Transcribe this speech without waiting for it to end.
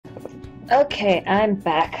Okay, I'm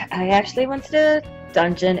back. I actually went to the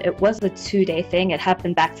dungeon. It was a 2-day thing. It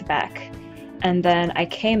happened back to back. And then I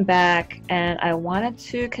came back and I wanted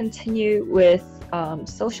to continue with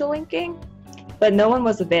social linking, but no one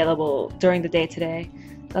was available during the day today.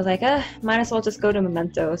 I was like, might as well just go to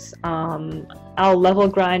Mementos. I'll level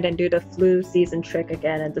grind and do the flu season trick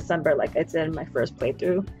again in December like I did in my first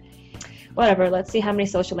playthrough. Whatever, let's see how many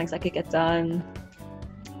social links I could get done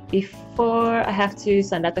before I have to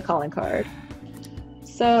send out the calling card.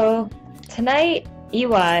 So tonight,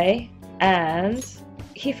 EY and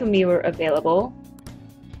Hifumi were available.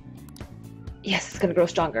 Yes, it's gonna grow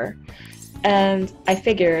stronger. And I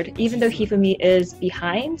figured, even though Hifumi is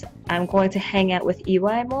behind, I'm going to hang out with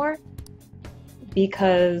EY more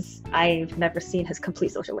because I've never seen his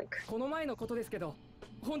complete social link.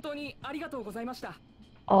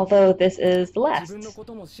 Although this is the last.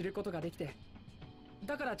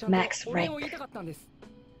 Max rank.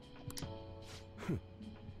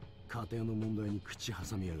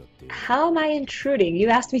 How am I intruding? You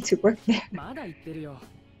asked me to work there.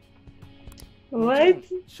 What?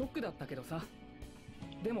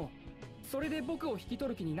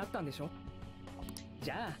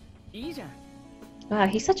 Wow,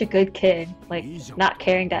 he's such a good kid. Like, not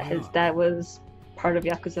caring that his dad was part of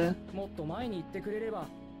Yakuza.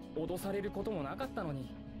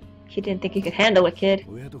 He didn't think he could handle a kid.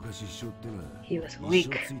 He was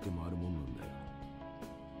weak.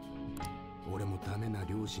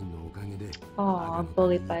 Aw,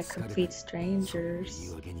 bullied by complete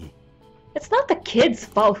strangers. It's not the kid's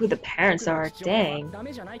fault who the parents are, dang.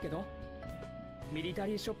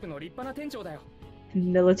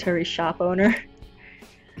 Military shop owner.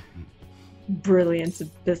 Brilliant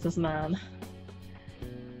businessman.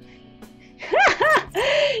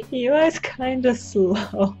 UI's kinda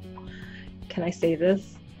slow. Can I say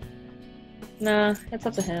this? Nah, it's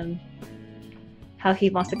up to him. How he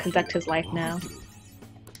wants to conduct his life now.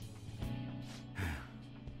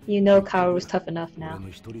 You know Kaoru's tough enough now.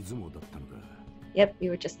 Yep, you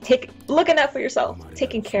were just looking out for yourself,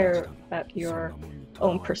 taking care about your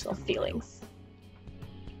own personal feelings.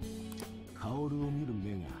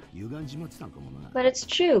 But it's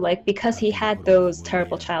true, like, because he had those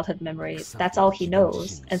terrible childhood memories, that's all he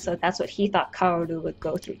knows, and so that's what he thought Kaoru would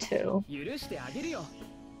go through too.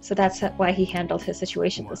 So that's why he handled his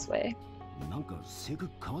situation this way.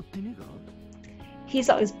 He's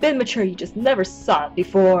always been mature, you just never saw it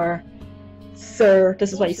before. Sir,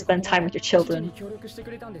 this is why you spend time with your children.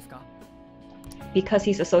 Because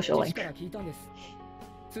he's a social link.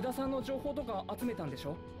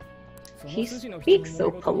 He speaks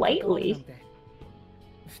so politely.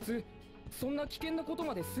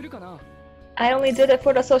 I only did it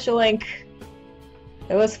for the social link.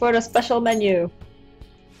 It was for the special menu.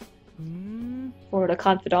 For the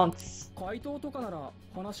confidants.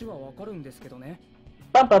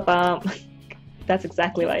 Bum bum bum. That's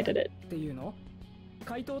exactly why I did it. I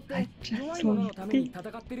just want to be.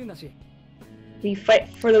 We fight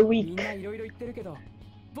for the weak.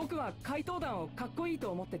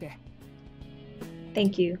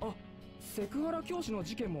 Thank you.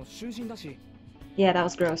 Yeah, that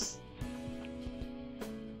was gross.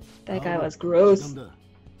 That guy was gross.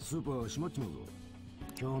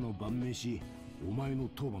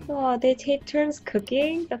 Oh, they take turns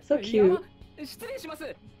cooking? That's so cute.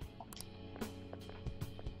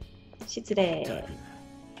 Shitsure.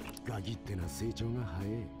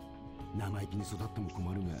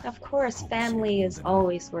 Of course, family is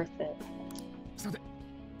always worth it.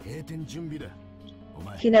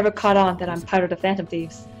 He never caught on that I'm part of the Phantom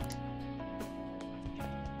Thieves.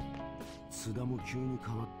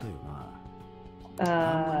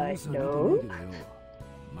 No?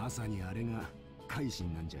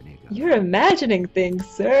 You're imagining things,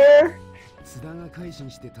 sir! It's a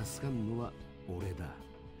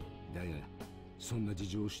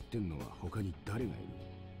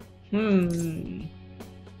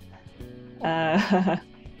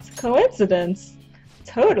coincidence.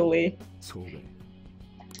 Totally.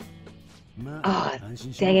 Ah, oh,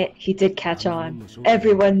 dang it, he did catch on.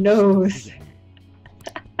 Everyone knows.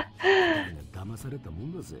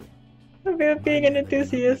 About being an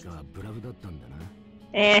enthusiast.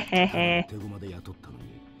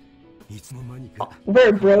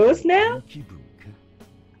 We're bros now?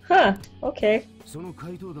 Huh, okay.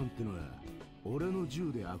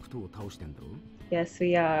 Yes,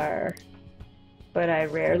 we are. But I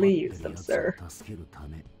rarely use them, sir.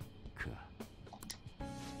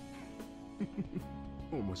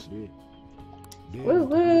 Woo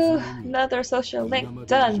woo! Another social link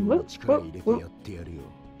done! Whoop whoop whoop!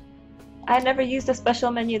 I never used a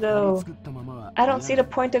special menu though. I don't see the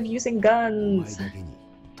point of using guns.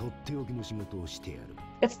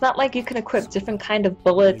 It's not like you can equip different kind of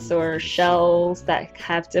bullets or shells that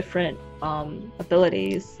have different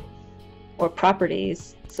abilities or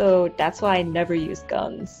properties. So that's why I never use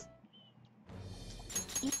guns.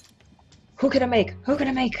 Who can I make? Who can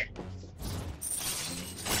I make?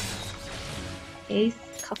 Ace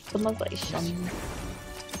customization.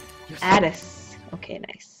 Addis. Okay,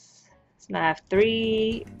 nice. So now I have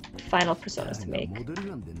 3 final personas to make.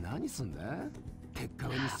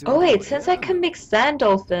 Oh wait, since I can make Sand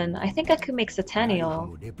Dolphin, I think I could make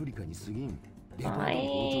Sataniel.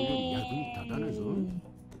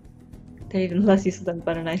 They're even less useful than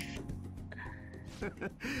Butter Knife.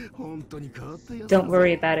 Don't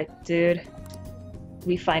worry about it, dude.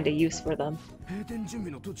 We find a use for them.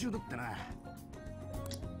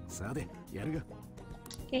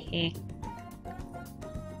 Hehe.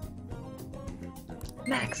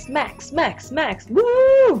 Max, max, max, max!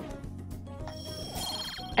 Woo!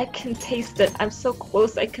 I can taste it. I'm so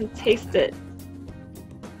close, I can taste it.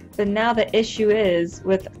 But now the issue is,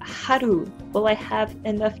 with Haru, will I have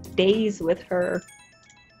enough days with her?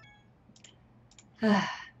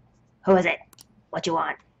 Who is it? What you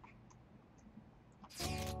want?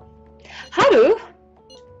 Haru?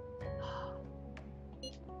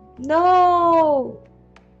 No!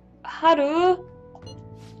 Haru?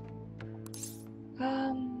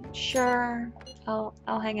 Sure.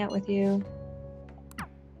 I'll hang out with you.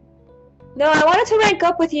 No, I wanted to rank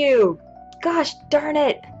up with you! Gosh darn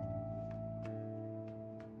it!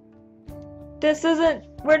 This isn't...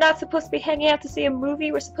 We're not supposed to be hanging out to see a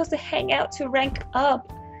movie, we're supposed to hang out to rank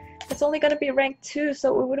up. It's only gonna be rank 2,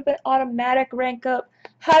 so it would have been automatic rank up.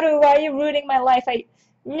 Haru, why are you ruining my life?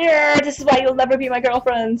 Yeah, this is why you'll never be my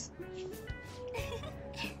girlfriend.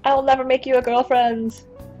 I will never make you a girlfriend.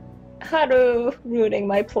 Haru, ruining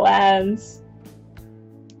my plans.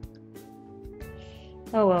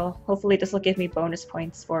 Oh well, hopefully this will give me bonus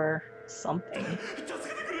points for something.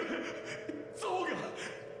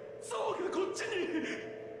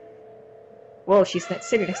 Whoa, she's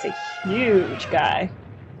sitting next to a huge guy.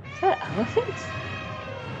 Is that an elephant?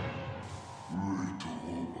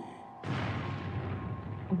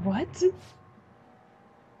 What?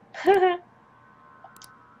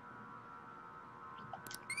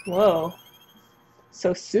 Whoa.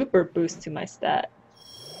 So super boost to my stat.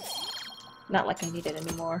 Not like I need it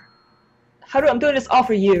anymore. I'm doing this all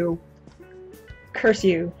for you. Curse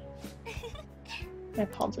you. My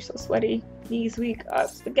palms are so sweaty. Knees weak.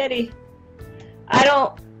 Spaghetti. I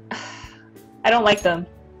don't like them.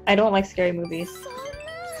 I don't like scary movies.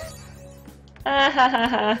 Ah ha ha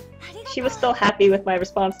ha. She was still happy with my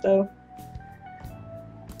response though.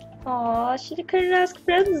 Aw, she couldn't ask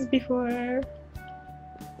friends before.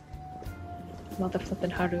 Mother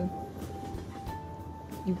flippin' Haru.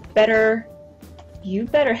 You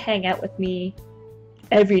better hang out with me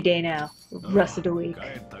every day now, the rest of the week.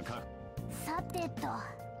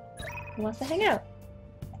 Who wants to hang out?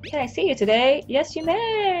 Can I see you today? Yes, you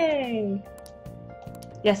may!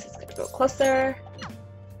 Yes, it's gonna go closer.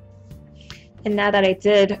 And now that I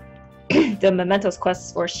did the Mementos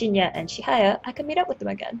quests for Shinya and Chihaya, I can meet up with them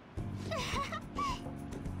again.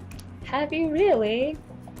 Have you really?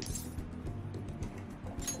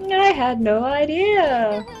 I had no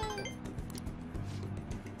idea!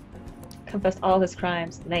 Confessed all his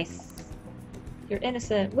crimes. Nice. You're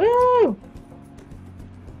innocent. Woo!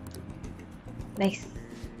 Nice.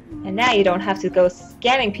 And now you don't have to go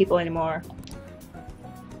scamming people anymore.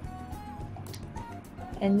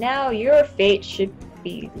 And now your fate should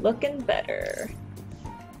be looking better.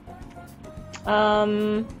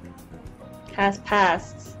 Has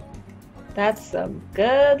passed. That's some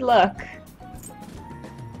good luck.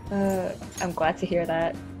 I'm glad to hear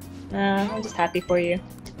that. I'm just happy for you.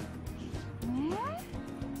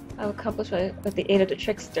 I'll accomplish with the aid of the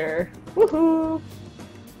trickster. Woohoo!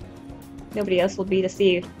 Nobody else will be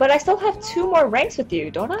deceived. But I still have 2 more ranks with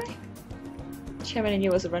you, don't I? Chairman and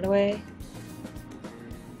you was a runaway.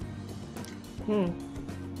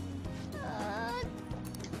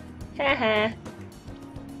 Haha.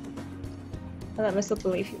 I let myself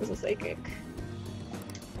believe he was a psychic.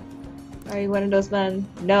 Are you one of those men?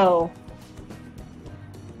 No.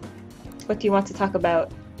 What do you want to talk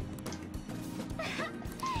about?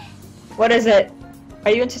 What is it?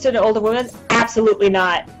 Are you interested in older women? Absolutely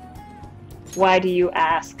not. Why do you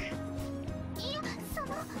ask?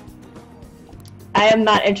 I am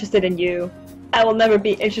not interested in you. I will never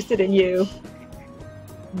be interested in you.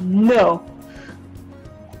 No.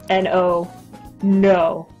 N-O.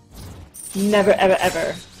 No. Never ever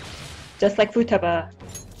ever. Just like Futaba.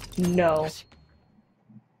 No.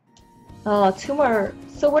 Oh, two more.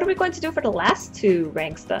 So what are we going to do for the last two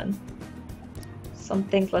ranks then? Some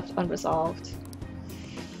things left unresolved.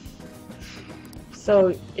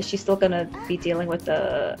 So is she still gonna be dealing with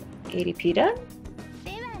the ADP then?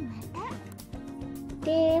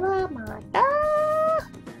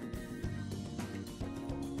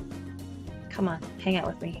 Come on, hang out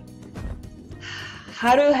with me.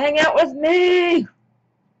 How to hang out with me?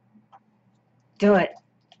 Do it.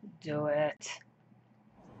 Do it.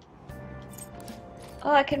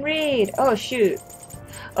 Oh, I can read. Oh, shoot.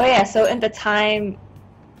 Oh yeah, so in the time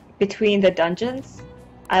between the dungeons,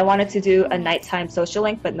 I wanted to do a nighttime social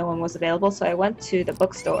link, but no one was available, so I went to the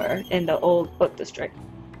bookstore in the old book district.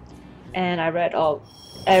 And I read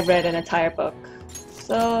an entire book.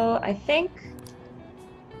 So I think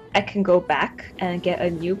I can go back and get a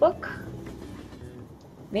new book.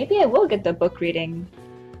 Maybe I will get the book reading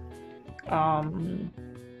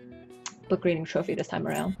trophy this time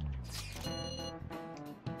around.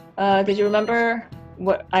 Did you remember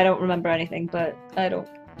what? I don't remember anything, but I don't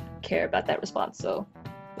care about that response, so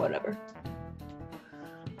whatever.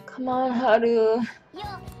 Come on, Haru.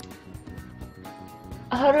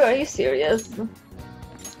 Haru, are you serious?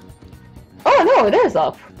 Oh no, it is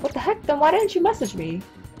up! What the heck? Then why didn't you message me?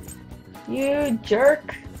 You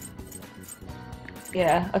jerk!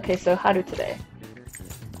 Yeah, okay, so Haru today.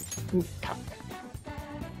 Rooftop.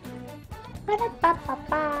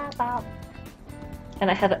 And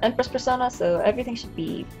I have an Empress persona, so everything should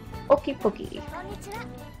be okie pokey.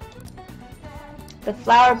 The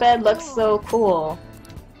flower bed looks so cool.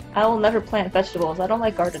 I will never plant vegetables. I don't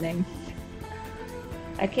like gardening.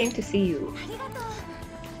 I came to see you.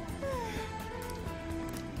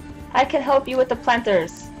 I can help you with the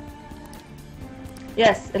planters.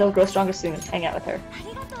 Yes, it'll grow stronger soon. Hang out with her.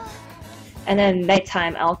 And then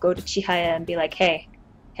nighttime, I'll go to Chihaya and be like, hey,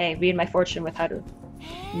 read my fortune with Haru.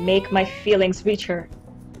 Make my feelings reach her.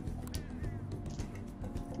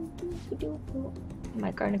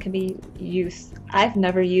 My garden can be used. I've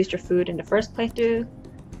never used your food in the first playthrough.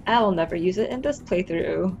 I will never use it in this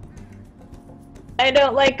playthrough. I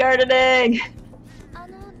don't like gardening!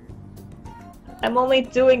 I'm only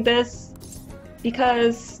doing this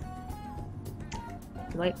because...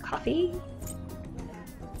 You like coffee?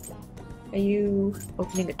 Are you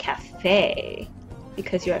opening a cafe?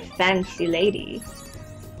 Because you're a fancy lady.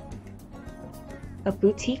 A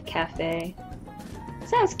boutique cafe.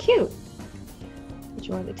 Sounds cute. Did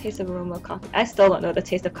you want the taste of aroma of coffee? I still don't know the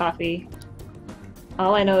taste of coffee.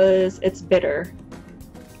 All I know is it's bitter.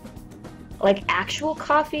 Like actual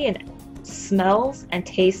coffee and smells and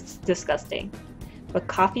tastes disgusting. But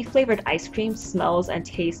coffee flavored ice cream smells and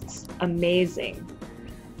tastes amazing.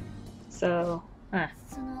 So,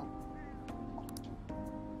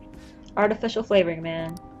 artificial flavoring,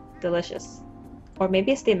 man. Delicious. Or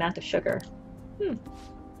maybe it's the amount of sugar.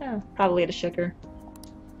 Yeah, probably the sugar.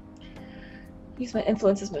 Use my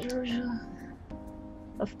influence as much.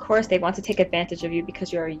 Of course they want to take advantage of you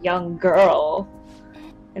because you're a young girl.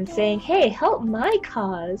 And saying, hey, help my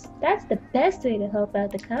cause. That's the best way to help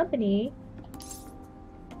out the company.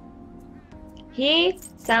 He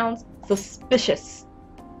sounds suspicious.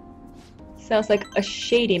 Sounds like a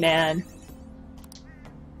shady man.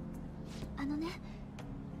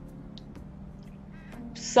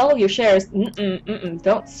 Sell your shares.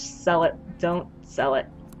 Don't sell it. Don't sell it.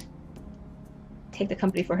 Take the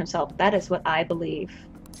company for himself. That is what I believe.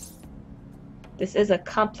 This is a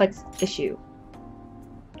complex issue.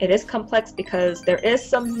 It is complex because there is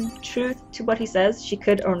some truth to what he says. She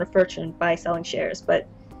could earn a fortune by selling shares, but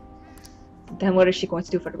then what is she going to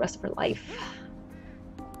do for the rest of her life?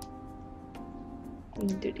 Through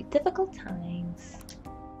the difficult times.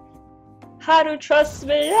 Haru trusts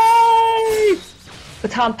me! Yay!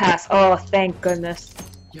 Baton Pass. Oh, thank goodness.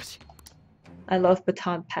 Yes. I love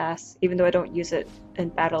Baton Pass, even though I don't use it in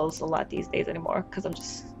battles a lot these days anymore, because I'm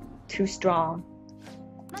just too strong.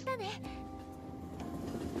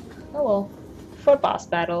 Oh well, for boss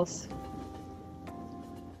battles,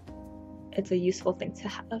 it's a useful thing to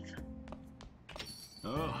have.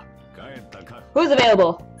 Who's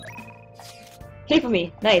available?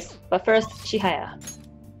 Hifumi, nice. But first, Chihaya.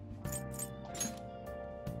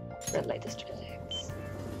 Red light districts.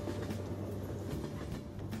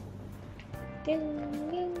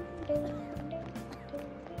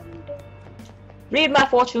 Read my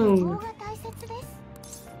fortune!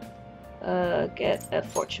 Get a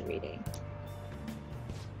fortune reading.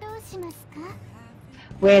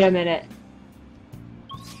 Wait a minute.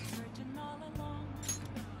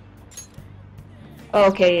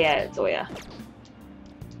 Okay, yeah, it's Oya.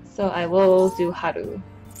 So I will do Haru.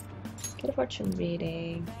 Get a fortune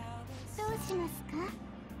reading.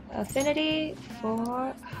 Affinity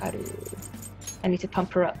for Haru. I need to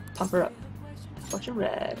pump her up. Pump her up. Fortune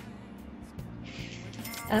red.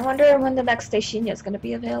 I wonder when the next Daishinya is gonna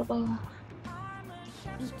be available.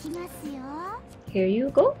 Here you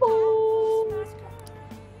go.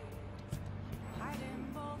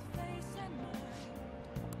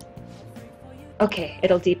 Okay,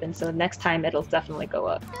 it'll deepen, so next time it'll definitely go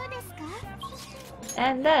up.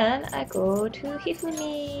 And then I go to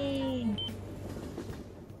Hifumi.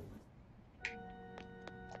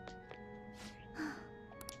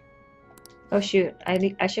 Oh shoot,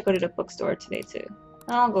 I should go to the bookstore today too.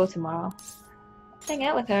 I'll go tomorrow. Hang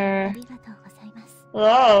out with her.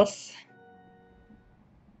 Los.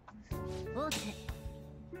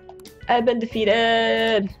 I've been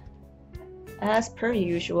defeated! As per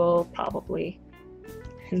usual, probably.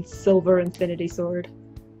 And Silver Infinity Sword.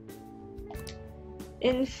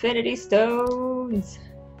 Infinity Stones!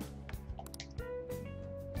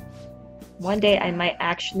 One day I might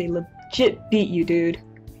actually legit beat you, dude.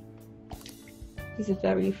 He's a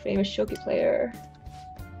very famous shogi player.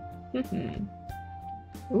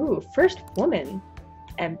 Ooh, first woman.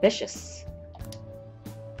 Ambitious.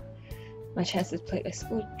 My chances to play my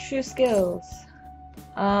true skills.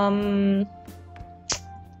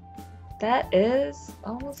 That is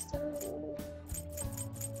almost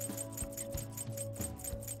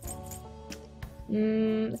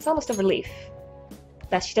it's almost a relief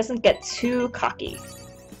that she doesn't get too cocky.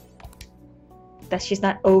 That she's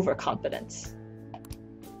not overconfident.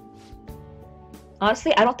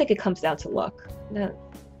 Honestly, I don't think it comes down to luck. No.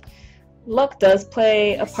 Luck does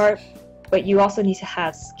play a part, but you also need to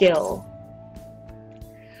have skill.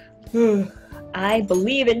 I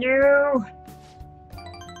believe in you!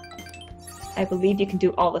 I believe you can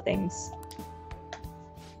do all the things.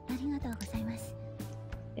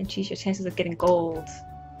 Increase your chances of getting gold.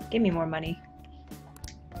 Give me more money.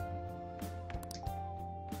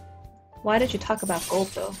 Why did you talk about gold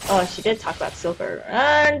though? Oh, she did talk about silver.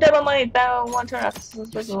 And double money down, one turn after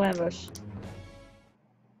special ambush.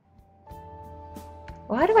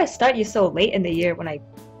 Why do I start you so late in the year when I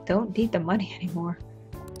don't need the money anymore?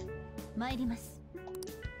 Mairimasu.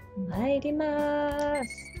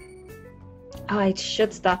 Oh, I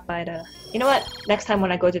should stop by the... You know what? Next time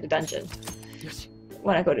when I go to the dungeon,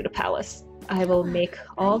 when I go to the palace, I will make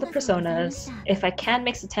all the personas. If I can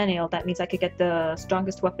make Centennial, that means I could get the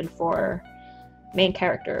strongest weapon for main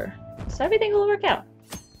character. So everything will work out.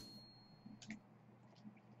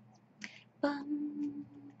 Bum,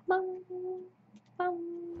 bum, bum,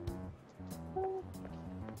 bum.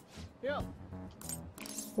 Yeah.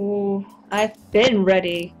 Ooh, I've been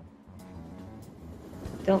ready.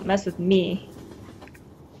 Don't mess with me.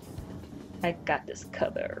 I got this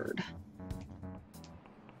covered.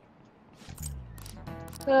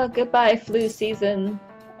 Oh, goodbye, flu season.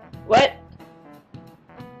 What?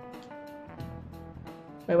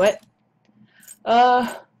 Wait, what?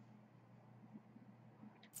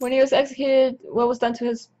 When he was executed, what was done to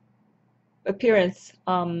his appearance?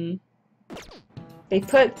 They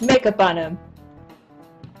put makeup on him.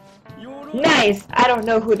 Nice! I don't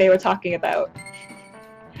know who they were talking about.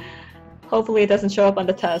 Hopefully it doesn't show up on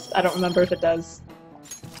the test. I don't remember if it does.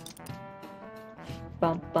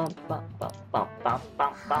 Bump, bump, bump, bump, bump, bump,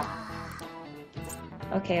 bump, bump.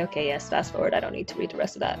 Okay, okay, yes, fast forward. I don't need to read the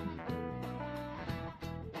rest of that.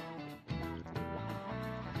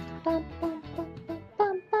 Bump, bump, bump, bump,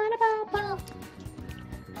 bump, bump, bump.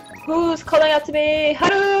 Who's calling out to me?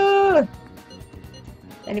 Haru!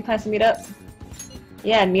 Any plans to meet up?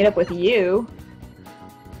 Yeah, meet up with you.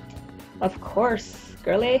 Of course,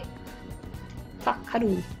 girly. Fuck,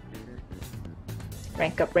 Haru.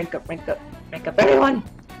 Rank up, rank up, rank up. Rank up, everyone!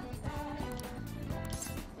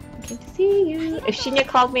 Good to see you. If Shinya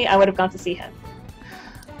called me, I would have gone to see him.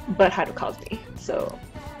 But Haru called me, so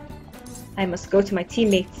I must go to my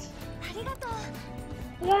teammates.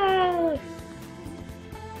 Yeah!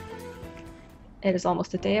 It is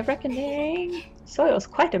almost a day of reckoning. Soil is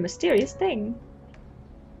quite a mysterious thing.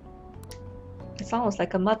 It's almost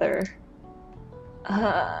like a mother.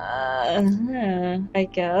 I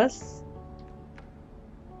guess.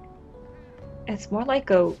 It's more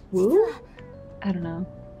like a woo? I don't know.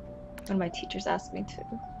 One of my teachers asked me to.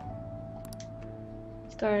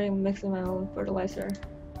 Starting mixing my own fertilizer.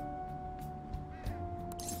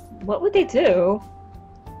 What would they do?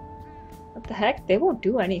 What the heck? They won't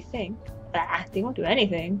do anything. Ah, they won't do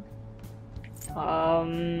anything. It'll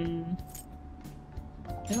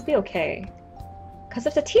be okay. Because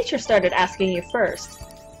if the teacher started asking you first,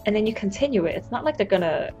 and then you continue it, it's not like they're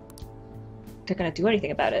gonna do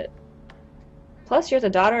anything about it. Plus, you're the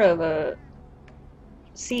daughter of a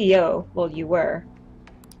CEO. Well, you were.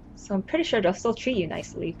 So I'm pretty sure they'll still treat you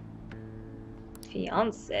nicely.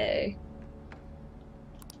 Fiance.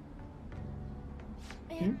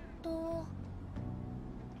 Hmm?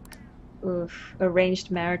 Oof.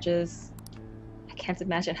 Arranged marriages. I can't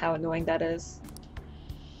imagine how annoying that is.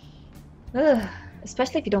 Ugh.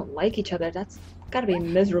 Especially if you don't like each other. That's gotta be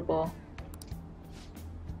miserable.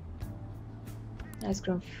 That's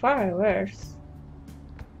grown far worse.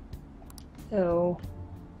 So...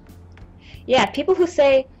 yeah, people who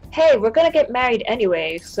say, hey, we're gonna get married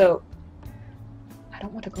anyway, so... I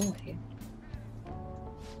don't want to go with you.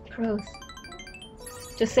 Gross.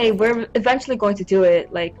 Just say, we're eventually going to do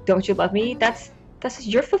it, like, don't you love me? That's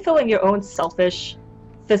you're fulfilling your own selfish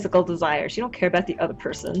physical desires. You don't care about the other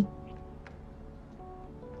person.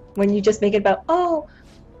 When you just make it about, oh,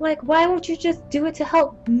 like, why won't you just do it to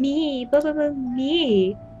help me? Blah, blah, blah,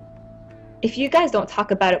 me. If you guys don't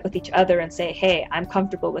talk about it with each other and say, hey, I'm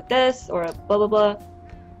comfortable with this, or blah, blah, blah,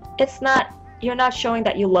 it's not, you're not showing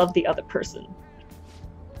that you love the other person.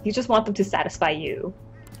 You just want them to satisfy you,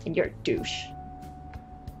 and you're a douche.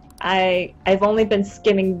 I've only been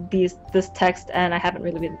skimming this text, and I haven't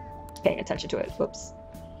really been paying attention to it. Whoops.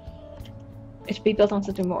 It should be built on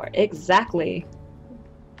something more. Exactly.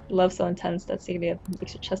 Love so intense that Celia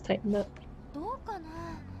makes your chest tighten up.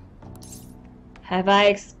 Have I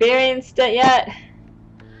experienced it yet?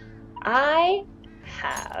 I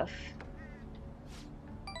have.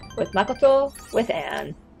 With Makoto, with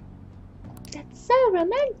Anne. That's so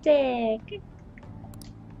romantic!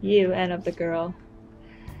 You, Anne of the girl.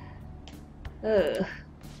 Ugh.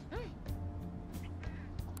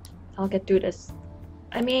 I'll get through this.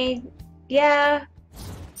 I mean, yeah.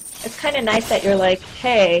 It's kind of nice that you're like,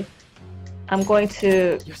 hey, I'm going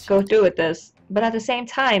to go through with this. But at the same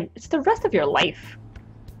time, it's the rest of your life.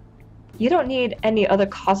 You don't need any other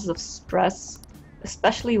causes of stress,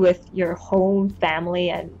 especially with your home,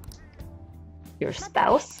 family, and your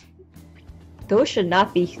spouse. Those should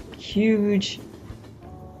not be huge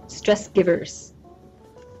stress givers.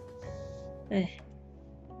 You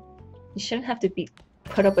shouldn't have to be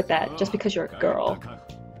put up with that just because you're a girl.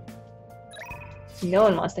 No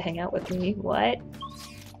one wants to hang out with me. What?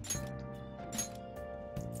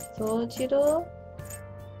 Sojiro?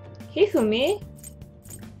 Hifumi?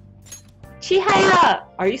 Chihaya!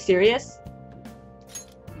 Are you serious?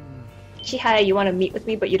 Chihaya, you want to meet with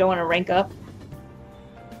me but you don't want to rank up?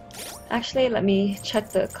 Actually, let me check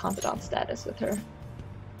the confidant status with her.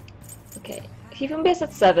 Okay, Hifumi is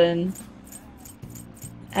at 7.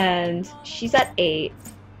 And she's at 8.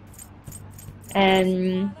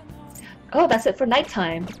 And... oh, that's it for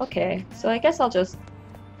nighttime. Okay, so I guess I'll just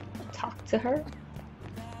talk to her.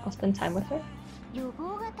 I'll spend time with her. You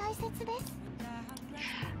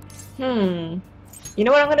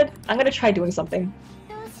know what I'm gonna try doing something.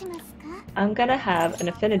 I'm gonna have an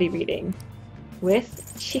affinity reading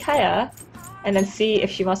with Chihaya and then see if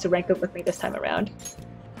she wants to rank up with me this time around.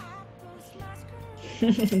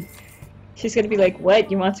 She's gonna be like, what?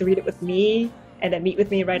 You want to read it with me? And then meet with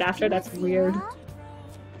me right after? That's weird.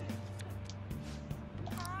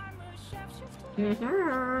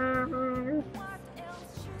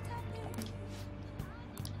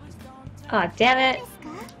 Aw, oh, damn it!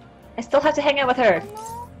 I still have to hang out with her!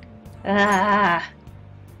 Ah!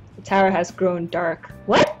 The tower has grown dark.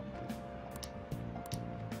 What?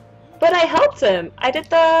 But I helped him! I did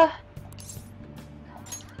the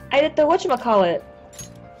whatchamacallit.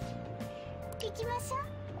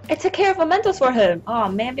 I took care of mementos for him! Aw,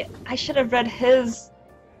 oh, man, I should have read his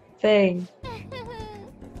thing.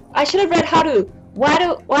 I should have read Haru! Why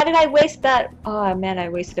did I waste that? Oh man, I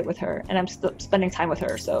wasted it with her, and I'm still spending time with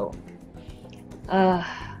her, so...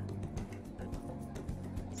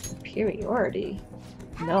 superiority?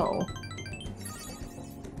 No.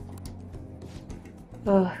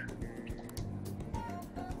 Ugh.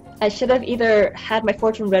 I should have either had my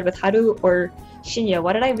fortune read with Haru or Shinya.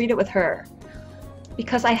 Why did I read it with her?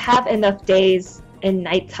 Because I have enough days in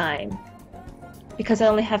nighttime. Because I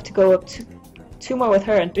only have to go up to 2 more with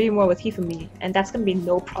her and 3 more with Hifumi, and that's gonna be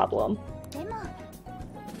no problem.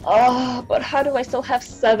 Oh, but how do I still have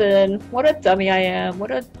 7? What a dummy I am. What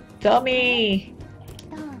a dummy.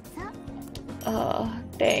 Oh,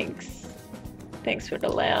 thanks. Thanks for the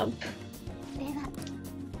lamp.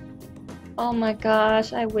 Oh my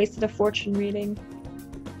gosh, I wasted a fortune reading.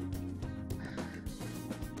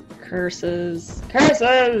 Curses.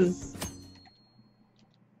 Curses!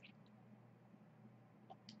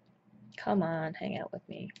 Come on, hang out with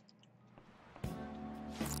me.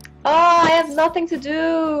 Oh, I have nothing to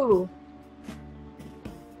do!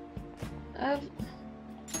 Can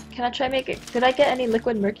I try make it? Did I get any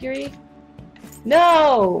liquid mercury?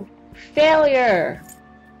 No! Failure!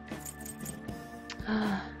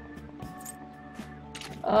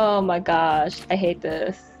 Oh my gosh, I hate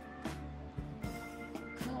this.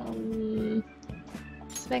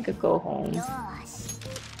 Let's make a go home.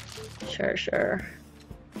 Sure.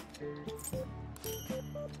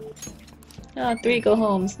 Oh, 3 go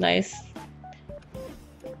homes, nice.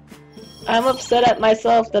 I'm upset at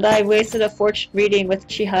myself that I wasted a fortune reading with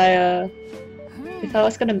Chihaya. If I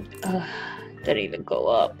was gonna... didn't even go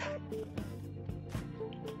up.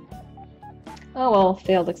 Oh well,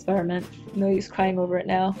 failed experiment. No use crying over it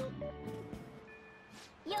now.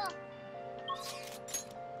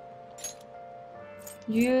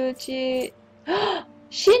 Yuji...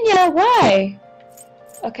 Shinya, why?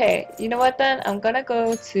 Okay, you know what then? I'm gonna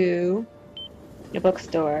go to the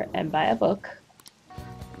bookstore and buy a book.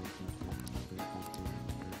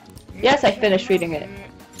 Yes, I finished reading it.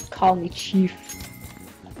 Call me Chief.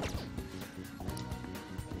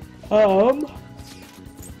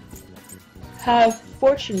 Have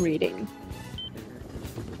fortune reading.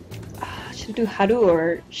 Should I do Haru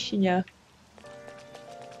or Shinya?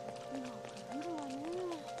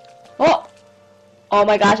 Oh! Oh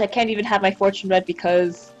my gosh, I can't even have my fortune read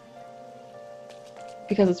because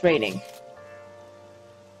it's raining.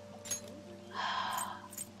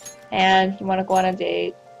 And you wanna go on a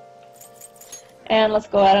date. And let's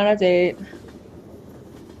go out on a date.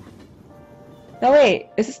 No wait,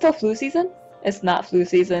 is it still flu season? It's not flu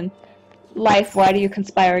season. Life, why do you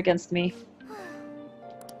conspire against me?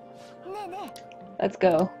 Let's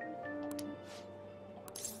go.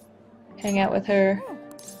 Hang out with her.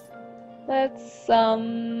 Let's,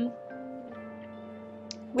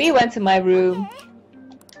 we went to my room.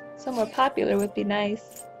 Somewhere popular would be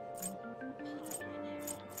nice.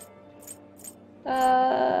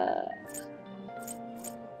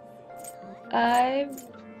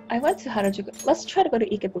 I went to Harajuku. Let's try to go to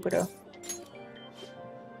Ikebukuro.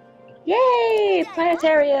 Yay!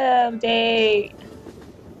 Planetarium date!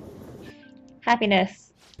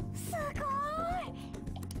 Happiness.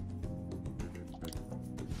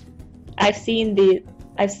 I've seen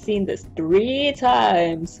this 3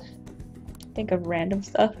 times. Think of random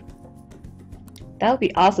stuff. That would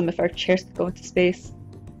be awesome if our chairs could go into space.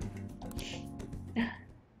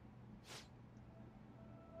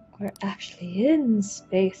 We're actually in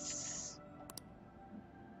space.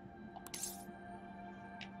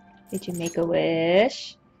 Did you make a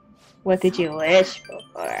wish? What did you wish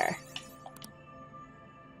for?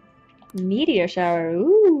 Meteor shower,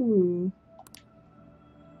 ooh.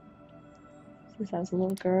 Since I was a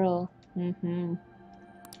little girl.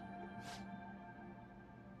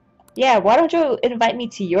 Yeah, why don't you invite me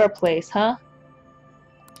to your place, huh?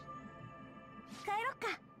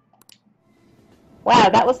 Wow,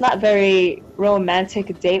 that was not very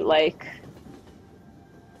romantic date-like.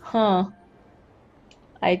 Huh.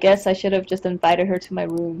 I guess I should have just invited her to my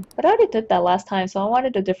room. But I already did that last time, so I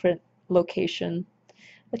wanted a different location.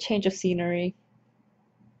 A change of scenery.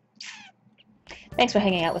 Thanks for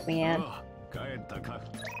hanging out with me, Anne.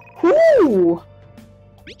 Whoo!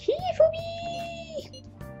 Hifumi!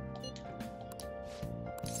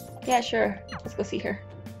 Yeah, sure. Let's go see her.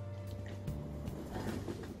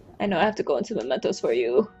 I know I have to go into mementos for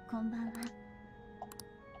you.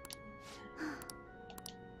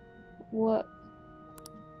 What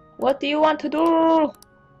do you want to do?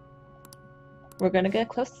 We're gonna get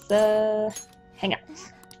closer. Hang out.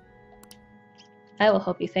 I will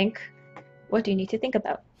help you think. What do you need to think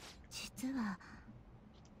about?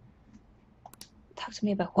 Talk to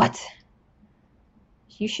me about what?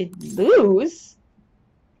 You should lose?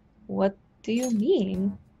 What do you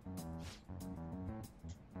mean?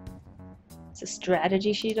 It's a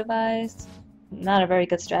strategy she devised? Not a very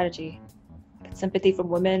good strategy. Get sympathy from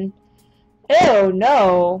women? Ew,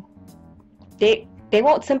 no! They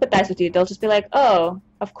won't sympathize with you. They'll just be like, oh,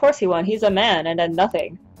 of course he won. He's a man, and then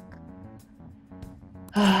nothing.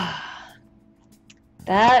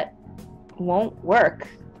 That won't work.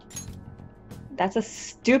 That's a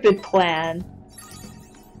stupid plan.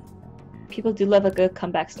 People do love a good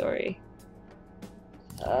comeback story.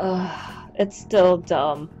 It's still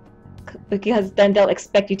dumb. Because then they'll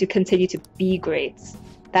expect you to continue to be great.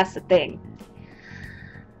 That's the thing.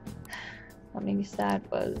 What made me sad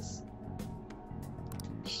was...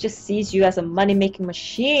 she just sees you as a money-making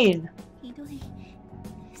machine.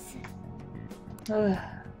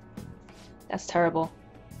 That's terrible.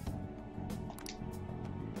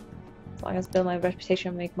 As long as I build my reputation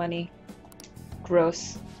and make money.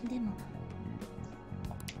 Gross.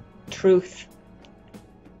 Truth.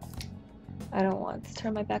 I don't want to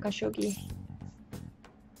turn my back on Shogi.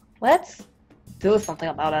 Let's do something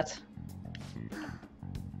about it.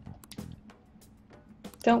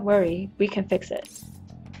 Don't worry, we can fix it.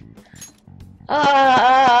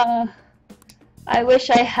 I wish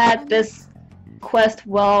I had this quest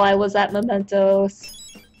while I was at Mementos.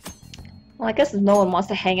 Well, I guess if no one wants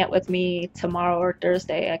to hang out with me tomorrow or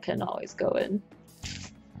Thursday, I can always go in.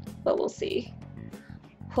 But we'll see.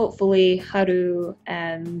 Hopefully, Haru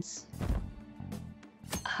and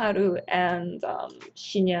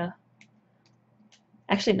Shinya.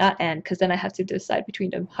 Actually, not Anne, because then I have to decide between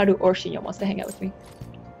them. Haru or Shinya wants to hang out with me.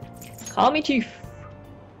 Call me Chief.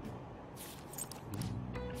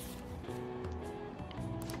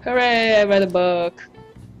 Hooray! I read a book.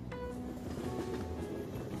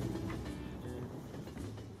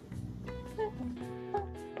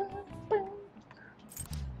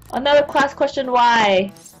 Another class question.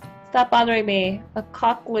 Why? Stop bothering me. A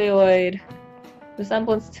cochleoid.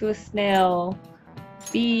 Resemblance to a snail.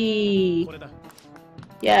 B.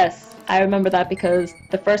 Yes, I remember that because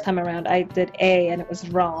the first time around I did A and it was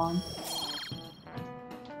wrong.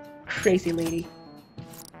 Crazy lady.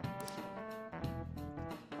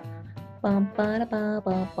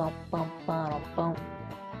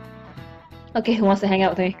 Okay, who wants to hang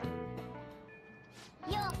out with me?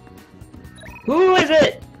 Who is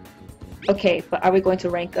it? Okay, but are we going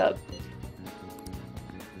to rank up?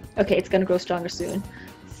 Okay, it's gonna grow stronger soon.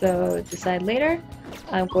 So, decide later.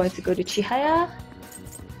 I'm going to go to Chihaya.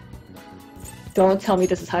 Don't tell me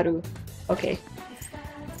this is Haru. Okay.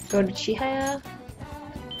 Go to Chihaya.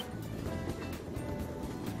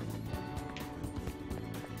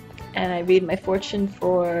 And I read my fortune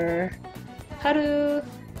for Haru.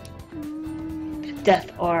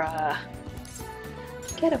 Death Aura.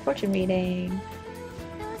 Get a fortune reading.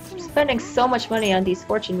 I'm spending so much money on these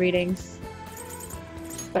fortune readings.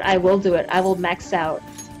 But I will do it. I will max out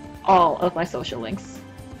all of my social links.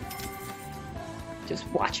 Just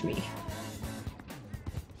watch me.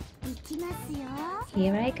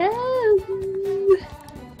 Here I go!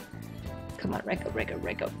 Come on, rank up, rank up,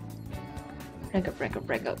 rank up. Rank up, rank up,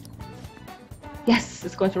 rank up. Yes!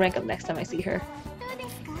 It's going to rank up next time I see her.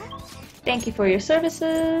 Thank you for your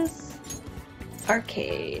services.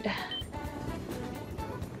 Arcade.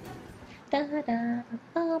 Da, da,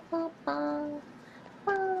 ba, ba, ba,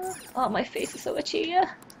 ba. Oh, my face is so itchy.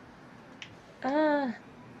 What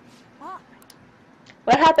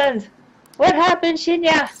happened? What happened,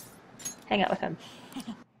 Shinya? Hang out with him.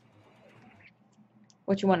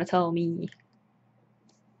 What you want to tell me?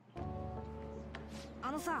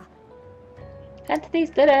 Entities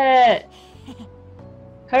did it!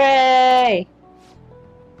 Hooray!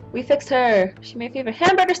 We fixed her. She made favorite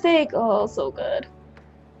hamburger steak. Oh, so good.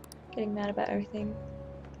 Getting mad about everything.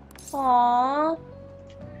 Aww.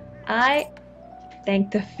 I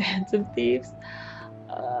thank the Phantom Thieves.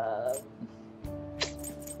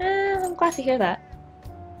 I'm glad to hear that.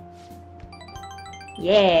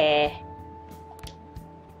 Yeah.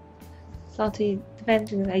 Salty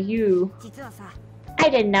defenses are you. I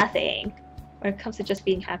did nothing. When it comes to just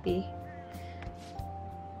being happy.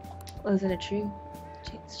 Wasn't it true?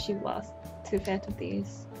 She lost to Phantom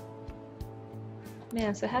Thieves. Man,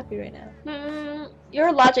 I'm so happy right now.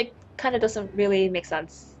 Your logic kind of doesn't really make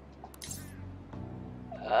sense.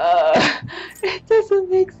 It doesn't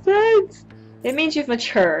make sense. It means you've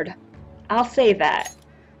matured. I'll say that.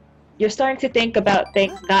 You're starting to think about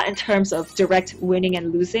things not in terms of direct winning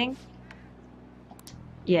and losing.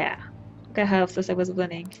 Yeah. Look at how obsessed I was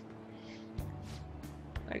winning.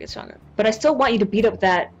 I get stronger. But I still want you to beat up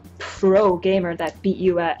that pro gamer that beat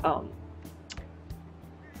you at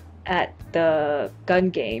the gun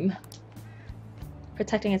game.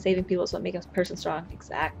 Protecting and saving people is what makes a person strong.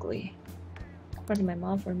 Exactly. Running my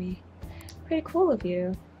mom for me. Pretty cool of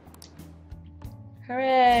you.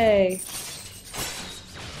 Hooray!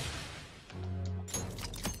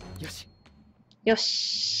 Yoshi.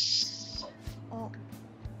 Yosh.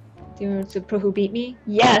 Do you want to pro who beat me?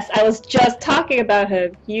 Yes, I was just talking about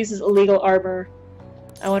him. He uses illegal armor.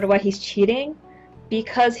 I wonder why he's cheating?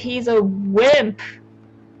 Because he's a wimp.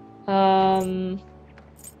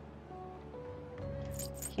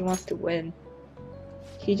 He wants to win.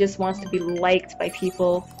 He just wants to be liked by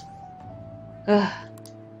people. Ugh.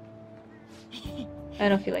 I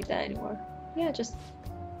don't feel like that anymore. Yeah, just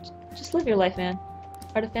live your life, man.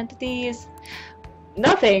 Are the fantasies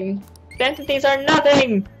nothing? Fantasies are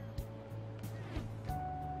nothing!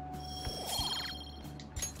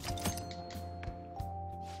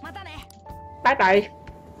 Bye-bye.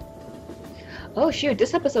 Oh shoot,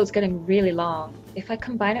 this episode's getting really long. If I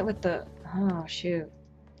combine it with the... Oh shoot.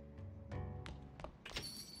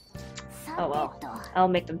 Oh well. I'll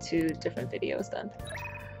make them 2 different videos then.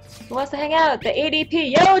 Who wants to hang out? The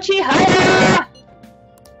ADP! Yo, Chihaya!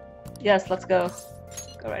 Yes, let's go.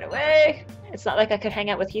 Go right away. It's not like I could hang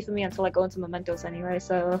out with Hifumi until I go into Mementos anyway,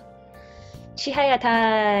 so... Chihaya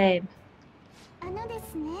time!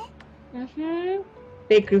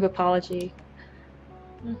 Big group apology.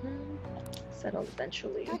 Settled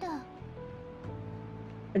eventually.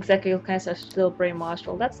 Executive clients are still brainwashed.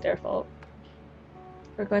 Well, that's their fault.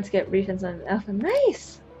 We're going to get refunds on Alpha.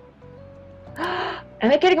 Nice! Am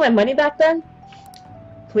I getting my money back then?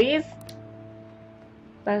 Please?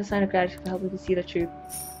 By a sign of gratitude for helping me to see the truth.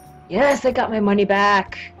 Yes, I got my money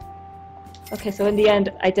back! Okay, so in the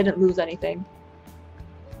end, I didn't lose anything.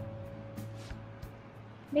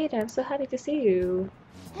 Maida, I'm so happy to see you.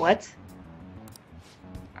 What?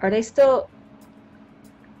 Are they still...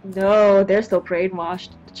 No, they're still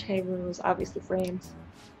brainwashed. The chamber was obviously framed.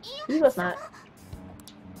 He was not.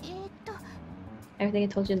 Everything I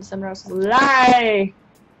told you in the summer was a lie!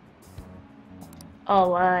 All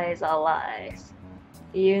lies, all lies.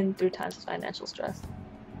 Even through times of financial stress.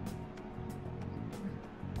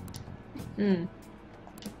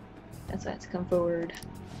 That's why I had to come forward.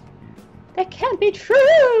 That can't be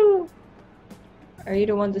true! Are you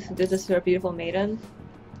the one who did this to our beautiful maiden?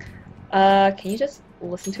 Can you just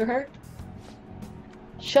listen to her?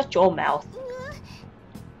 Shut your mouth.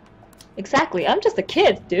 Exactly, I'm just a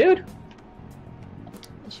kid, dude.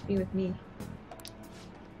 You should be with me.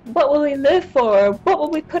 What will we live for? What will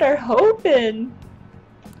we put our hope in?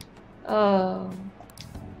 Oh.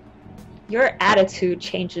 Your attitude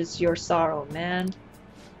changes your sorrow, man.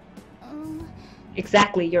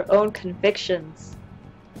 Exactly, your own convictions.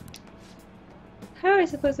 How are I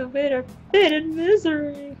supposed to wait our fate in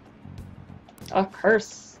misery? A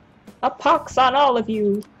curse. A pox on all of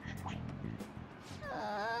you.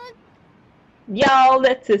 Y'all,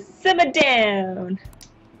 let's simmer down.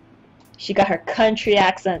 She got her country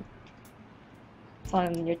accent. It's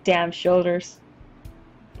on your damn shoulders.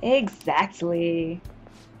 Exactly.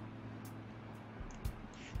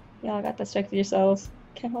 Y'all got the strength of yourselves.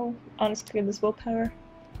 Can't hold honestly in this willpower.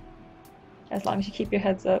 As long as you keep your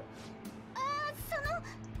heads up.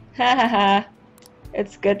 Ha ha ha.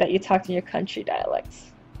 It's good that you talked in your country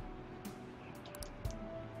dialects.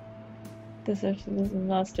 This is a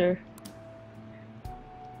monster.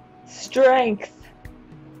 Strength!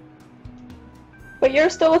 But you're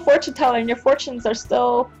still a fortune teller and your fortunes are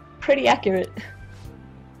still pretty accurate.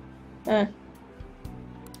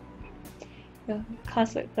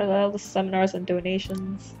 Constantly all the seminars and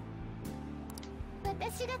donations.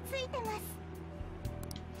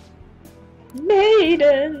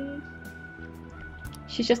 Maiden!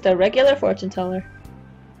 She's just a regular fortune teller.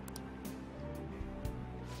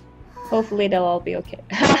 Hopefully they'll all be okay.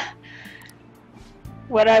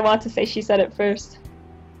 What I want to say, she said it first.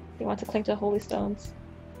 They want to cling to holy stones.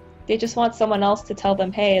 They just want someone else to tell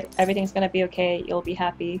them, hey, everything's gonna be okay, you'll be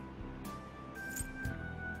happy.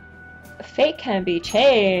 Fate can be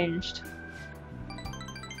changed,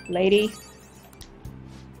 lady.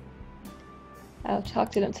 I'll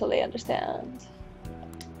talk to them till they understand.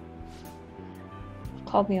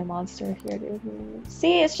 Called me a monster here, dude.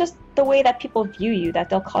 See, it's just the way that people view you that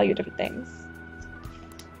they'll call you different things.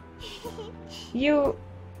 You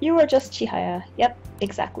are just Chihaya. Yep,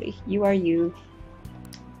 exactly. You are you.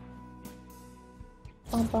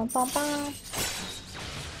 Bum bum bum bum.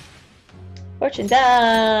 Fortune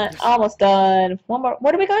done! Almost done. One more.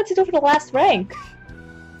 What are we going to do for the last rank?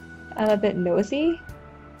 I'm a bit nosy.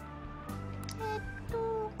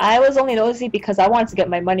 I was only nosy because I wanted to get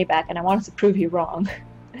my money back and I wanted to prove you wrong.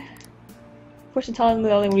 Fortune telling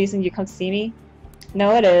the only reason you come to see me?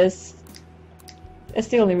 No, it is. It's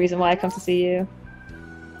the only reason why I come to see you.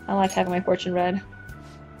 I don't like having my fortune read.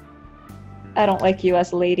 I don't like you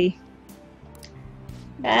as a lady.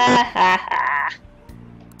 Ah ha ha.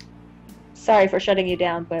 Sorry for shutting you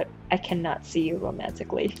down, but I cannot see you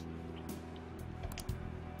romantically.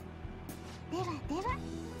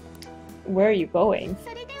 Where are you going?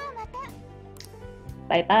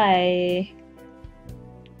 Bye bye.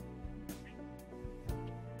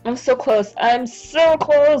 I'm so close. I'm so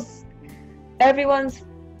close! Everyone's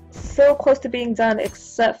so close to being done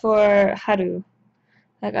except for Haru.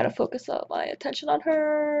 I gotta focus all my attention on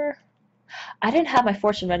her. I didn't have my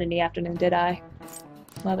fortune read in the afternoon, did I?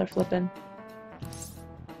 Mother flippin'.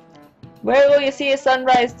 Where will you see a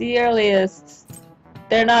sunrise the earliest?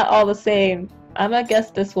 They're not all the same. I'm gonna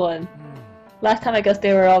guess this one. Last time I guessed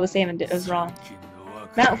they were all the same and it was wrong.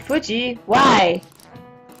 Mount Fuji? Why?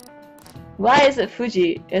 Why is it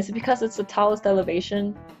Fuji? Is it because it's the tallest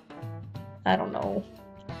elevation? I don't know.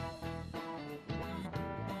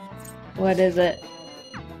 What is it?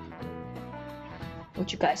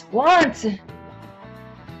 What you guys want?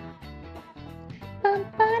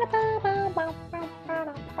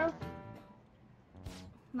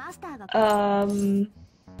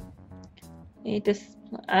 Need this.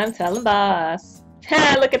 I'm telling boss.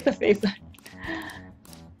 Look at the face.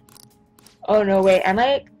 Oh no, wait. Am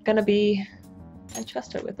I gonna be? I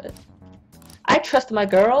trust her with it. I trust my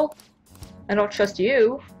girl. I don't trust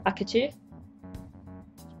you, Akechi.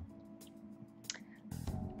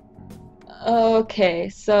 Okay,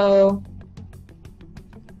 so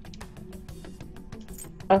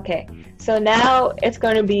now it's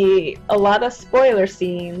going to be a lot of spoiler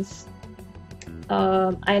scenes.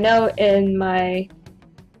 I know in my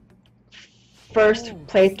first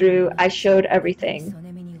playthrough I showed everything.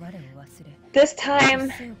 This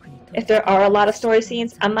time, if there are a lot of story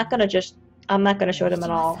scenes, I'm not gonna show them at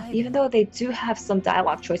all, even though they do have some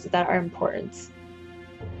dialogue choices that are important.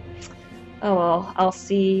 Oh well, I'll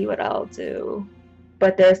see what I'll do.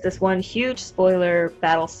 But there's this one huge spoiler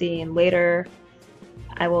battle scene later.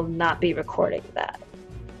 I will not be recording that.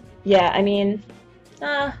 Yeah, I mean,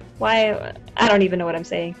 why? I don't even know what I'm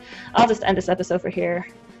saying. I'll just end this episode for here.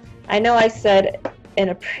 I know I said in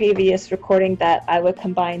a previous recording that I would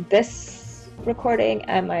combine this recording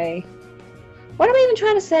and my... What am I even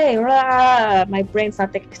trying to say? My brain's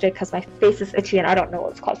not thinking straight because my face is itchy and I don't know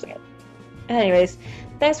what's causing it. Anyways,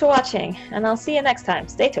 thanks for watching, and I'll see you next time.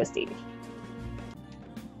 Stay toasty.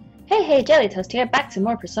 Hey, Jelly Toast here, back to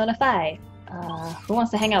more Persona 5. Who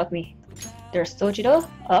wants to hang out with me? There's Sojiro,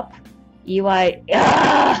 up. EY,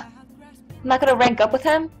 I'm not gonna rank up with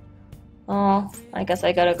him? Oh, I guess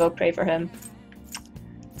I gotta go pray for him.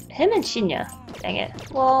 Him and Shinya. Dang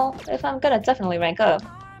it. Well, if I'm gonna definitely rank up.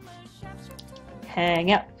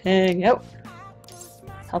 Hang out.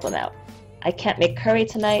 Help him out. I can't make curry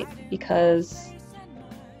tonight because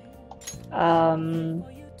if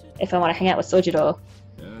I want to hang out with Sojiro,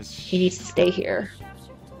 he needs to stay here.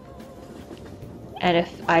 And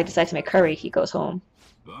if I decide to make curry, he goes home.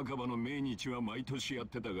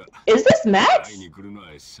 Is this Max?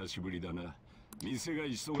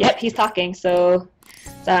 Yep, he's talking, so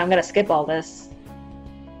I'm gonna skip all this.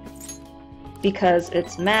 Because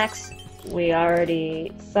it's Max, we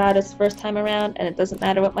already saw this first time around, and it doesn't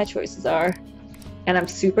matter what my choices are. And I'm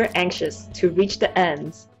super anxious to reach the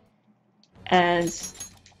end. And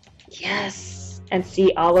yes, and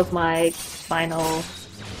see all of my final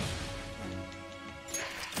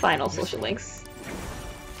social links.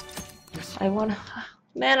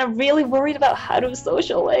 Man, I'm really worried about how to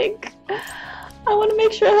social link. I want to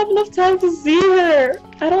make sure I have enough time to see her.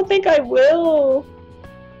 I don't think I will.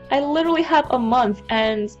 I literally have a month,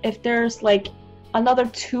 and if there's like another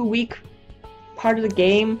 2-week part of the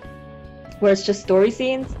game where it's just story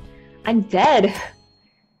scenes, I'm dead.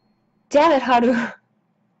 Damn it, Haru.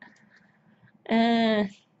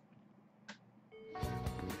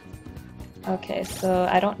 Okay, so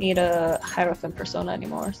I don't need a Hierophant persona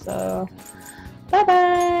anymore, so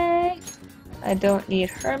bye-bye! I don't need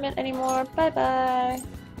Hermit anymore, bye-bye!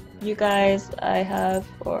 You guys I have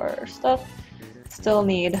for stuff, still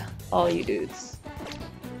need all you dudes.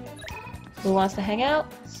 Who wants to hang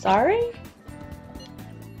out? Sorry?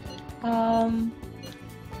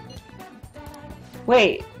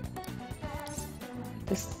 Wait.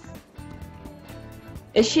 This...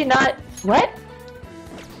 Is she not... What?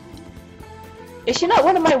 Is she not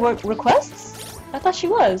one of my requests? I thought she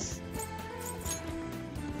was.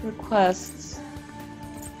 Requests.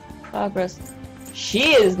 Progress.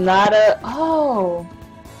 She is not a... Oh!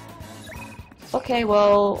 Okay,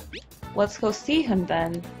 well... Let's go see him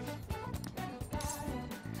then.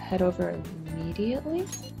 Head over immediately?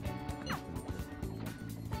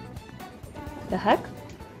 The heck?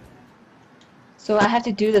 So I have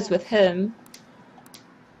to do this with him.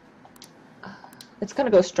 It's gonna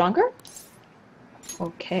go stronger?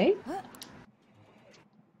 Okay.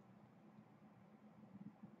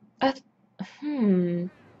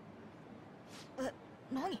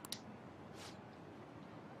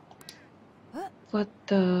 What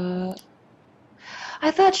the...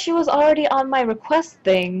 I thought she was already on my request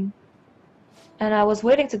thing. And I was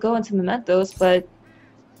waiting to go into Mementos, but...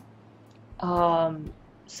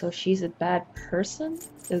 So she's a bad person?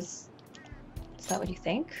 Is that what you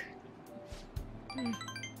think?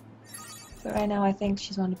 But right now I think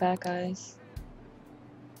she's one of the bad guys.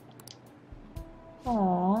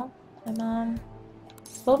 Aww, my mom.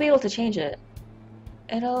 We'll be able to change it.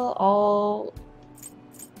 It'll all...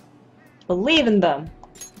 Believe in them!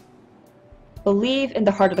 Believe in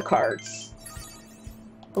the heart of the cards.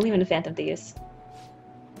 Believe in the Phantom Thieves.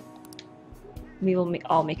 We will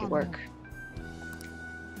all make it work.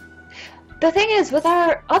 The thing is, with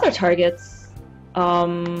our other targets,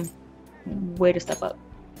 way to step up.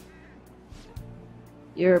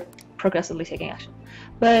 You're progressively taking action.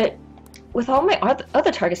 But with all my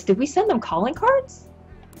other targets, did we send them calling cards?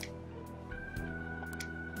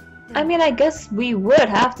 I mean, I guess we would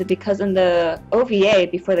have to, because in the OVA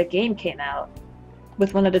before the game came out,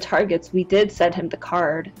 with one of the targets, we did send him the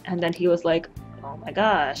card, and then he was like, oh my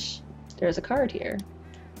gosh, there's a card here.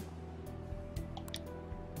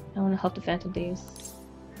 I want to help the Phantom Thieves.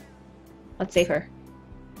 Let's save her.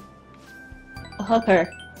 I'll help her.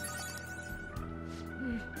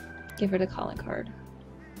 Give her the calling card.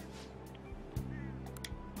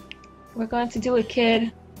 We're going to do it,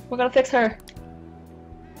 kid. We're gonna fix her.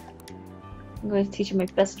 I'm going to teach you my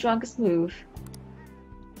best, strongest move.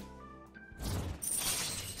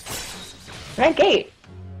 Rank 8!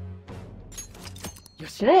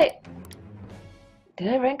 Did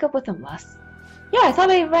I rank up with him last? Yeah, I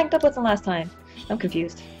thought I ranked up with him last time. I'm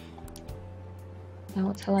confused. I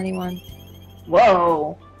won't tell anyone.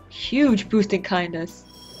 Whoa! Huge boost in kindness.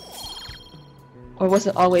 Or was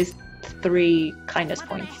it always 3 kindness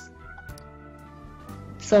points?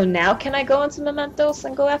 So now can I go into Mementos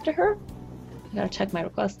and go after her? I gotta check my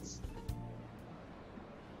requests.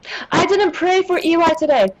 I didn't pray for EY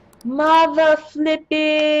today! Mother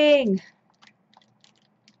flipping!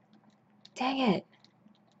 Dang it.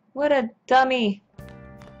 What a dummy.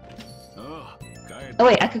 Oh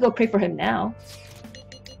wait, I could go pray for him now.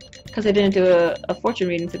 Because I didn't do a fortune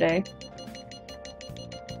reading today.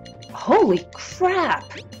 Holy crap!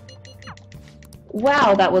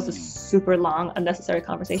 Wow, that was a super long, unnecessary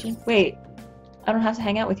conversation. Wait, I don't have to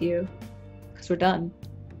hang out with you. Because we're done.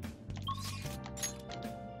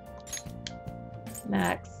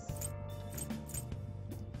 Max.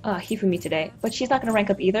 Ah, Hifumi today. But she's not gonna rank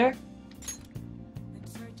up either?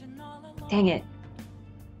 Dang it.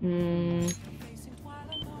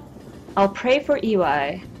 I'll pray for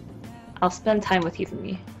EY. I'll spend time with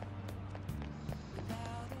Hifumi.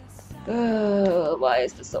 Why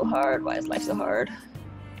is this so hard? Why is life so hard?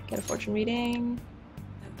 Get a fortune reading.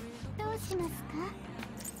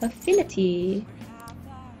 Affinity.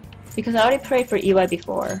 Because I already prayed for EY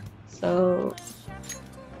before, so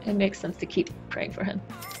it makes sense to keep praying for him.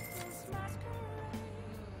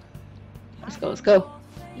 Let's go, let's go.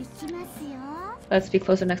 Let's be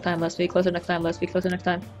closer next time, let's be closer next time, let's be closer next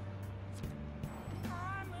time.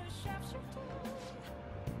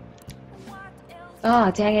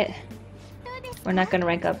 Oh, dang it. We're not gonna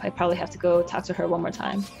rank up. I probably have to go talk to her one more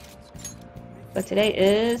time. But today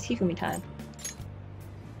is Hifumi time.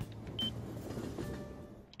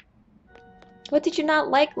 What did you not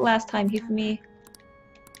like last time, Hifumi?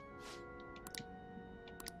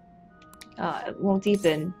 Ah, it won't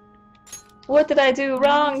deepen. What did I do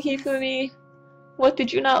wrong, Hifumi? What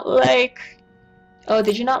did you not like? Oh,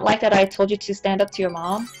 did you not like that I told you to stand up to your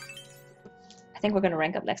mom? I think we're gonna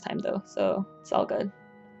rank up next time though, so it's all good.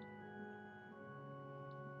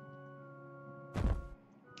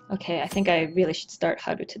 Okay, I think I really should start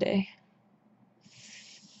Haru today.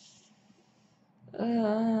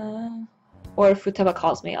 Or if Futaba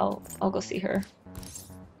calls me, I'll go see her.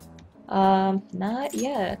 Not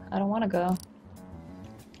yet. I don't want to go.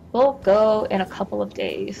 We'll go in a couple of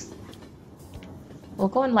days. We'll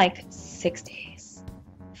go in like 6 days.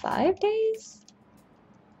 5 days?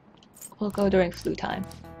 We'll go during flu time.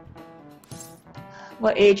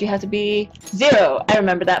 What age you have to be? 0! I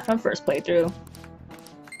remember that from first playthrough.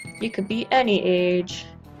 You could be any age.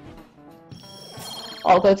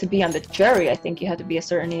 Although to be on the jury, I think you have to be a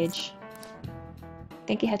certain age. I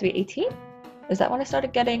think you have to be 18? Is that when I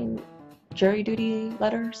started getting jury duty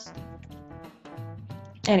letters?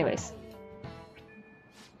 Anyways.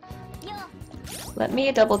 Let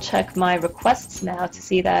me double check my requests now to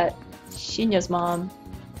see that Shinya's mom...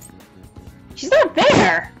 She's not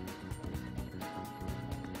there!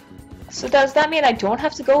 So does that mean I don't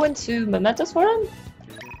have to go into Mementos for him?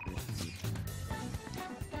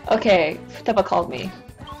 Okay, Futaba called me.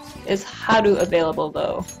 Is Haru available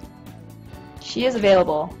though? She is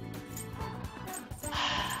available.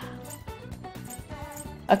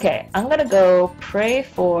 Okay, I'm gonna go pray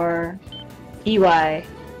for EY.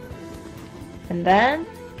 And then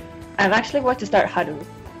I'm actually going to start Haru.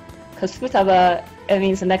 Because Futaba, it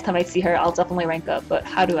means the next time I see her, I'll definitely rank up. But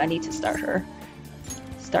Haru, I need to start her.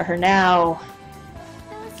 Start her now.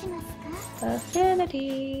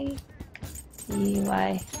 Affinity.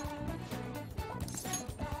 EY.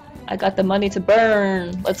 I got the money to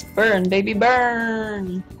burn. Let's burn, baby,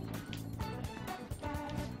 burn.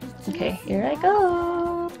 Okay, here I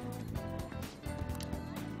go.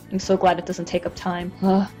 I'm so glad it doesn't take up time.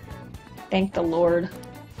 Ugh. Thank the Lord.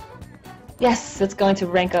 Yes, it's going to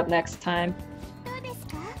rank up next time.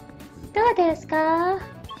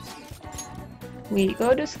 We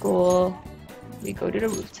go to school. We go to the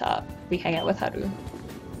rooftop. we hang out with Haru.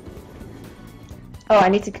 Oh, I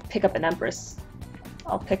need to pick up an Empress.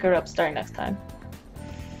 I'll pick her up starting next time.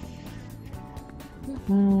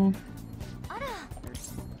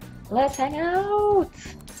 Let's hang out!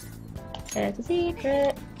 It's a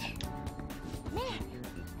secret!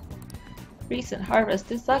 Recent harvest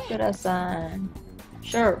to Sakura-san.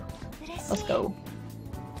 Sure, let's go.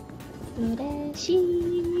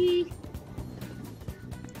 Ureshi.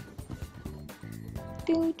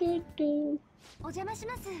 Do do do.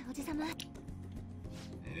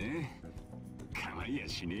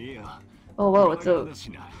 Oh whoa, it's a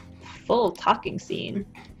full talking scene.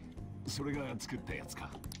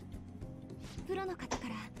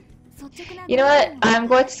 You know what? I'm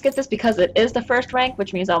going to skip this because it is the first rank,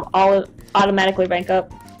 which means I'll automatically rank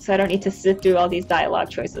up, so I don't need to sit through all these dialogue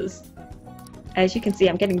choices. As you can see,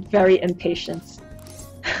 I'm getting very impatient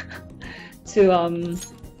to,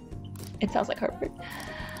 it sounds like Harvard.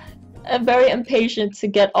 I'm very impatient to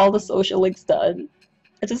get all the social links done.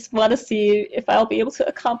 I just want to see if I'll be able to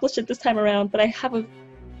accomplish it this time around, but I have a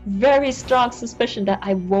very strong suspicion that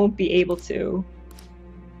I won't be able to.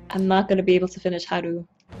 I'm not going to be able to finish Haru.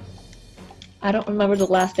 I don't remember the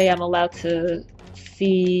last day I'm allowed to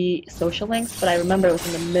see social links, but I remember it was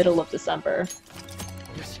in the middle of December.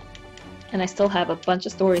 And I still have a bunch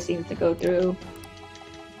of story scenes to go through.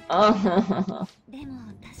 I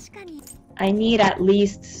need at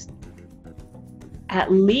least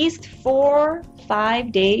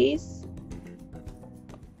 4-5 days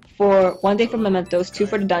for 1 day for mementos, 2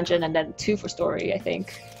 for the dungeon, and then 2 for story, I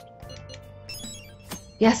think.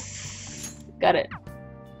 Yes! Got it.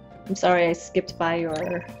 I'm sorry I skipped by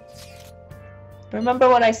your... Remember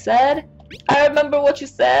what I said? I remember what you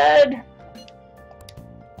said!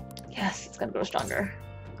 Yes, it's gonna grow stronger.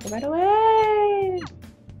 Go right away!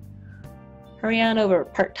 Hurry on over,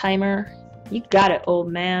 part-timer. You got it,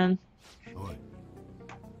 old man.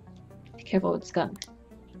 Be careful with this gun.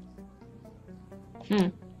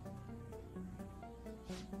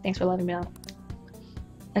 Thanks for letting me know.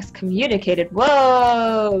 Excommunicated.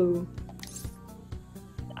 Whoa!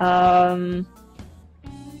 I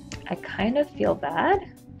kind of feel bad.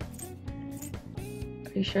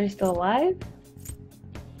 Are you sure he's still alive?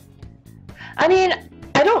 I mean,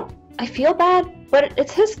 I feel bad, but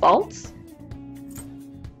it's his fault.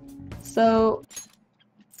 So,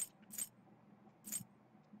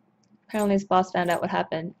 apparently his boss found out what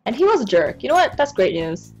happened. And he was a jerk. You know what? That's great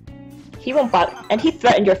news. He won't bother. And he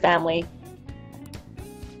threatened your family.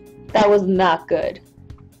 That was not good.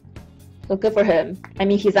 So good for him. I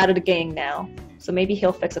mean, he's out of the gang now. So maybe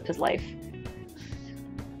he'll fix up his life.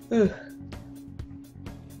 Ugh.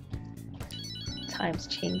 Time's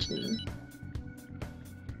changing.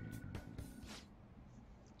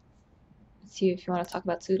 Let's see if you want to talk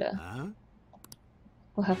about Tsuda. Huh?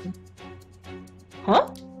 What happened? Huh?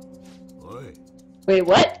 Oi. Wait,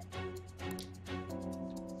 what?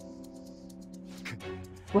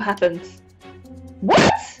 What happened?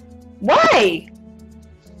 What? Why?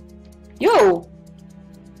 Yo!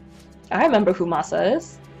 I remember who Masa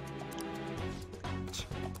is.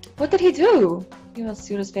 What did he do? You know,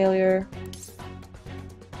 Tsuda's failure.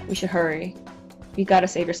 We should hurry. We gotta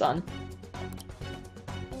save your son.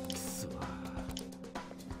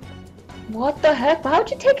 What the heck?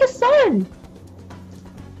 How'd you take his son?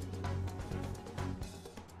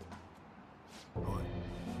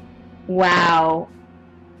 Wow.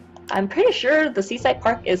 I'm pretty sure the seaside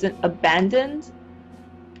park isn't abandoned.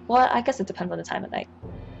 Well, I guess it depends on the time of night.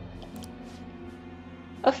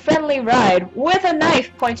 A friendly ride with a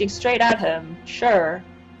knife pointing straight at him. Sure.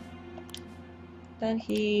 Then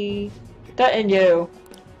he threatened you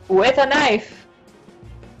with a knife.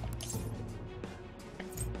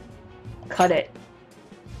 Cut it.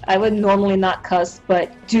 I would normally not cuss,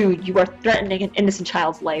 but dude, you are threatening an innocent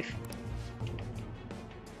child's life.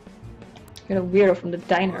 You're a weirdo from the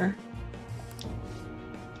diner.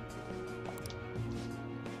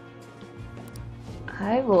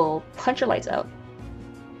 I will punch your lights out.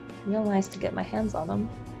 Real nice to get my hands on them.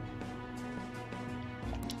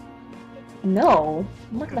 No,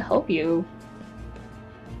 I'm not gonna help you.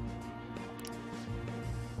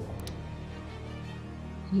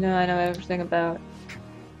 You know, I know everything about...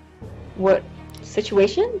 What?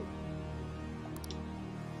 Situation?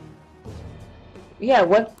 Yeah,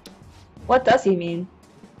 what does he mean?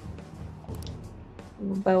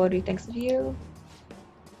 By what he thinks of you?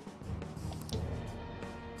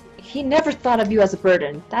 He never thought of you as a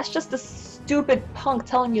burden. That's just a stupid punk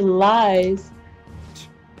telling you lies.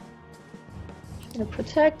 I'm gonna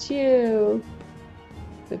protect you.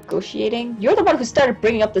 Negotiating? You're the one who started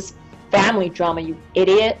bringing up this family drama, you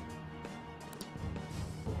idiot.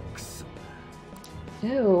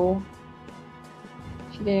 Ew.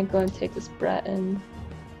 She didn't go and take this brat and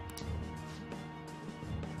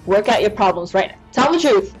work out your problems right now. Tell the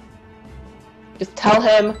truth. Just tell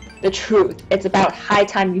him the truth. It's about high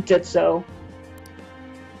time you did so.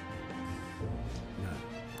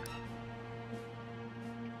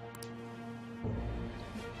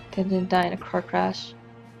 Didn't die in a car crash.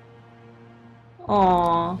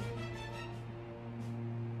 Aww.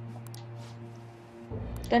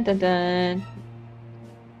 Dun dun dun.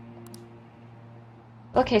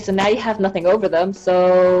 Okay, so now you have nothing over them,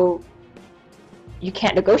 so you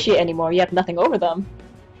can't negotiate anymore. You have nothing over them.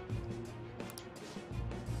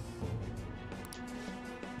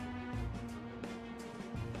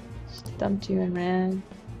 Just dumped you and ran.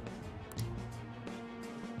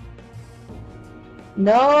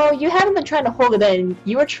 No, you haven't been trying to hold it in.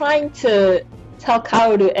 You were trying to tell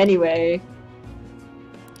Kaoru anyway.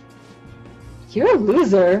 You're a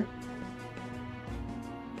loser.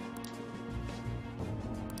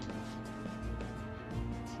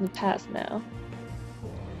 It's in the past now.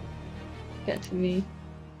 Get to me.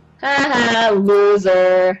 Haha,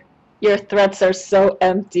 loser. Your threats are so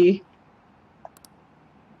empty.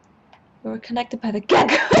 We're connected by the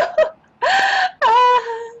gecko.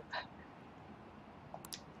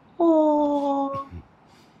 Oh.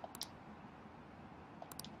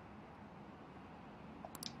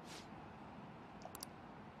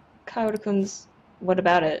 Kaoru-kun's, what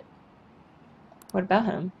about it? What about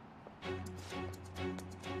him?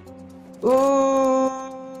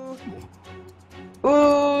 Ooh.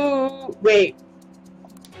 Ooh. Wait.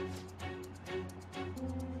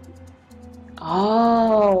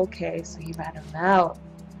 Oh, okay, so he rat him out.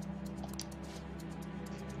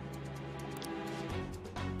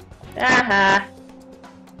 Aha.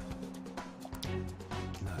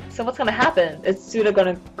 So what's gonna happen? Is Suda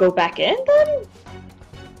gonna go back in then?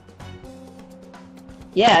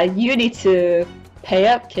 Yeah, you need to pay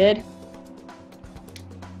up, kid.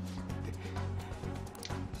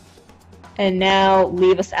 And now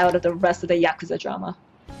leave us out of the rest of the Yakuza drama.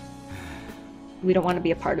 We don't want to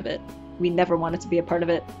be a part of it. We never wanted to be a part of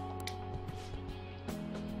it.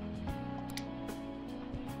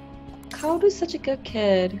 Kaoru's such a good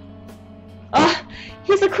kid. Oh,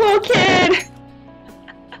 he's a cool kid!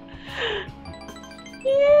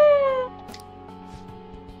 Yeah!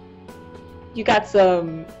 You got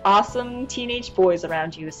some awesome teenage boys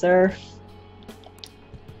around you, sir.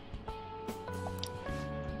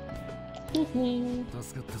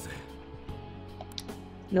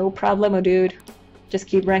 No problemo, dude. Just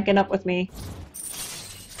keep ranking up with me.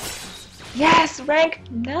 Yes! Rank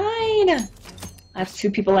 9! I have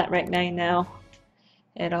 2 people at rank 9 now.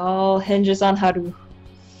 It all hinges on how to...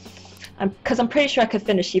 Because I'm pretty sure I could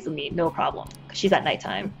finish Shifumi, no problem. Because she's at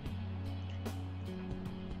nighttime.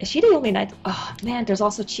 Is she the only night? Oh man, there's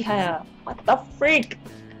also Chihaya. What the freak?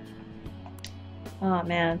 Oh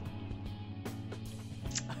man.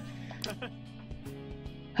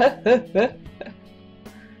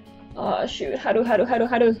 Oh shoot, Haru.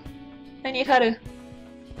 I need Haru.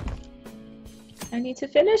 I need to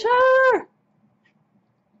finish her!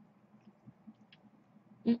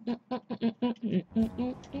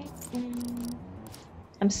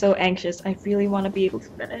 I'm so anxious. I really want to be able to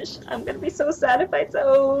finish. I'm gonna be so sad if I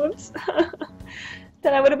don't.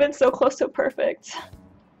 Then I would have been so close to perfect.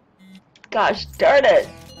 Gosh darn it!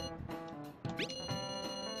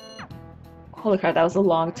 Holy crap, that was a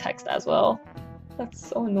long text as well. That's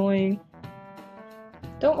so annoying.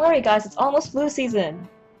 Don't worry guys, it's almost flu season.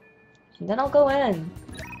 And then I'll go in.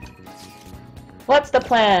 What's the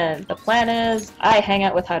plan? The plan is I hang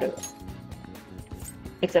out with Haru.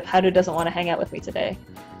 Except Haru doesn't want to hang out with me today.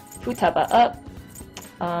 Futaba up.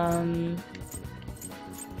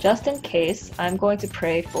 Just in case, I'm going to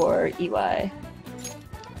pray for Iwai.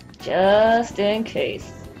 Just in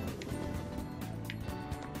case.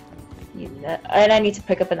 And I need to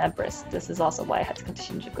pick up an Empress. This is also why I had to come to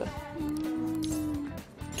Shinjuku.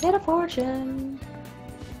 Get a fortune.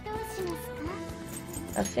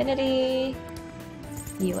 Affinity.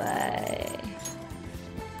 Iwai.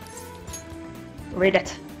 Read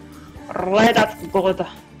it. Read it good.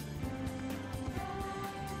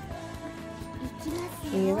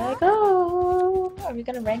 Here I go. Are we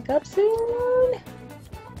gonna rank up soon?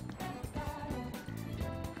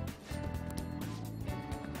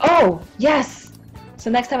 Oh, yes! So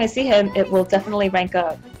next time I see him, it will definitely rank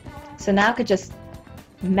up. So now I could just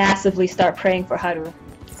massively start praying for Haru.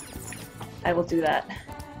 I will do that.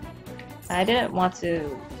 I didn't want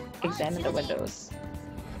to examine the windows.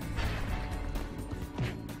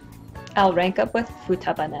 I'll rank up with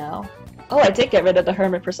Futaba now. Oh, I did get rid of the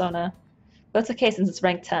Hermit persona. But it's okay since it's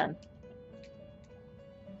rank 10.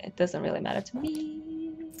 it doesn't really matter to me.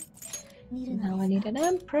 Now I need an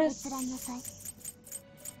empress.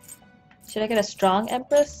 Should I get a strong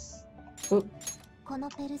empress? Oop.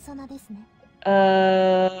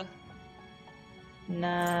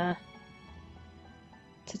 Nah.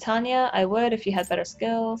 Titania, I would if you had better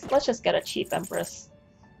skills. Let's just get a cheap empress.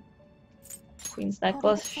 Queen's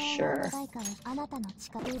necklace, sure.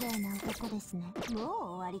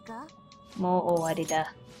 Mo owarida.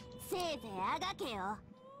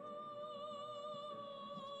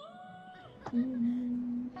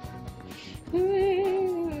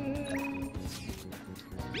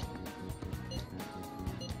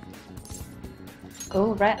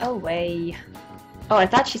 Go right away. Oh, I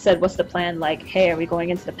thought she said, what's the plan? Like, hey, are we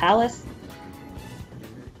going into the palace?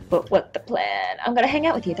 But what the plan? I'm gonna hang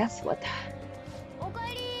out with you, that's what.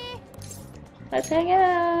 Let's hang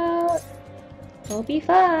out. We'll be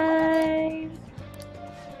fine.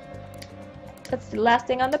 That's the last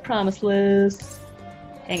thing on the promise list.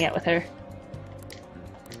 Hang out with her.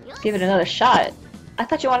 Give it another shot. I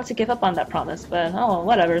thought you wanted to give up on that promise, but oh,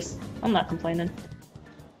 whatever's. I'm not complaining.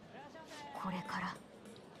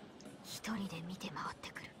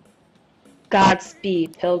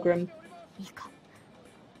 Godspeed, pilgrim.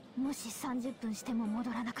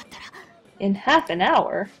 In half an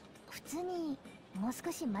hour?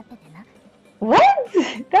 What?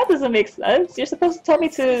 That doesn't make sense. You're supposed to tell me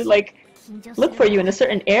to, like, look for you in a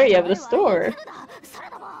certain area of the store.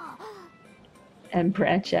 And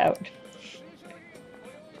branch out.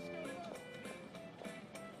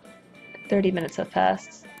 30 minutes have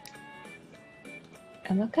passed.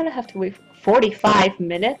 Am I gonna have to wait 45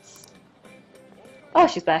 minutes? Oh,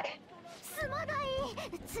 she's back.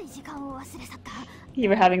 You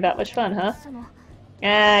were having that much fun, huh?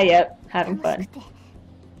 Ah, yep, having fun.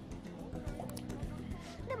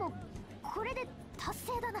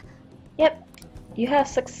 Yep, you have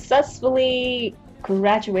successfully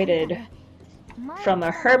graduated from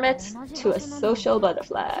a hermit to a social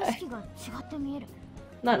butterfly.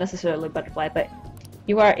 Not necessarily butterfly, but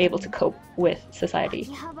you are able to cope with society.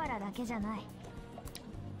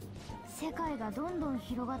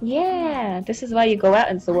 Yeah, this is why you go out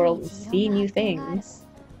into the world and see new things.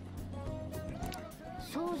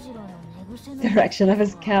 Direction of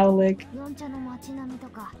his cowlick.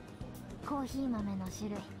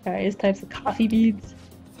 Various types of coffee beans.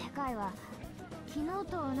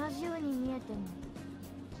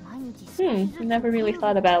 Never really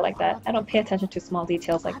thought about it like that. I don't pay attention to small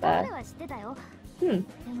details like that.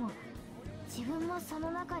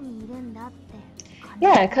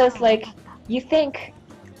 Yeah, cause like, you think,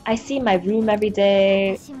 I see my room every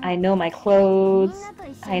day, I know my clothes,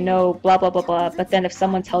 I know blah blah blah blah, but then if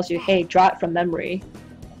someone tells you, hey, draw it from memory,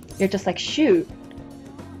 you're just like, shoot.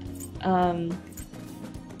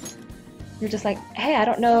 You're just like, hey, I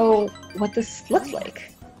don't know what this looks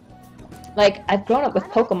like. Like, I've grown up with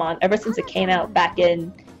Pokemon ever since it came out back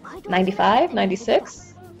in 95,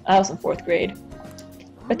 96? I was in 4th grade.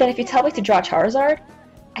 But then if you tell me to draw Charizard,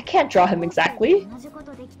 I can't draw him exactly.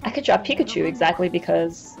 I could draw Pikachu exactly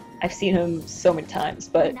because I've seen him so many times,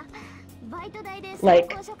 but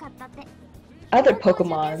like, other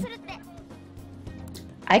Pokemon,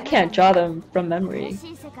 I can't draw them from memory.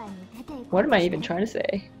 What am I even trying to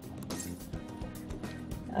say?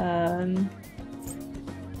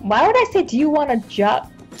 Why would I say, do you want to jump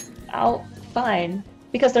out? Fine.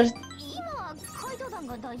 Because there's...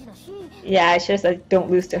 Yeah, I should have said don't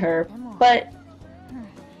lose to her. But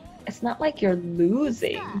it's not like you're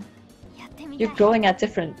losing. You're going at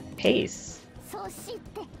different pace.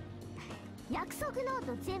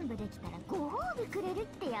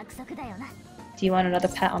 Do you want another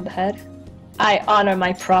pat on the head? I honor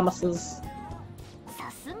my promises.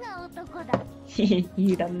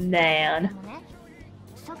 You the man.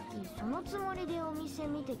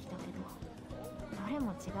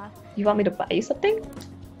 You want me to buy you something?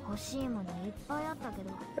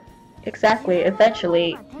 Exactly,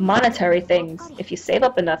 eventually, monetary things. If you save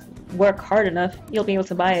up enough, work hard enough, you'll be able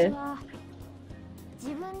to buy it.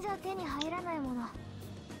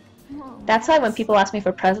 That's why when people ask me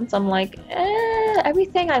for presents, I'm like,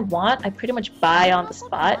 everything I want, I pretty much buy on the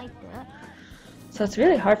spot. So it's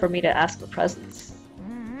really hard for me to ask for presents.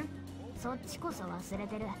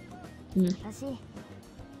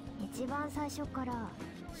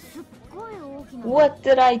 What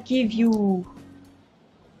did I give you?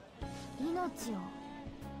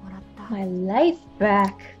 My life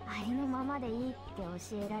back.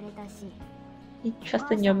 You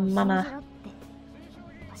trust in your mama.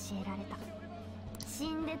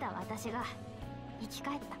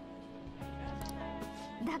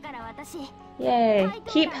 Yay!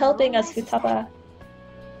 Keep helping us, Futaba.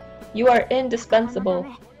 You are indispensable.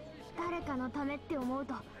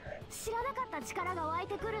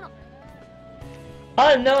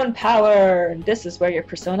 Unknown power! This is where your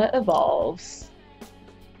persona evolves.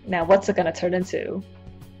 Now what's it gonna turn into?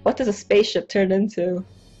 What does a spaceship turn into?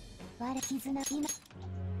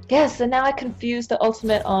 Yes, and now I confused the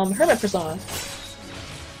ultimate hermit persona.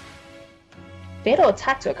 Fatal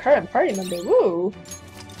attack to a current party member. Woo!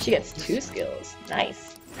 She gets 2 skills.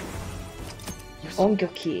 Nice.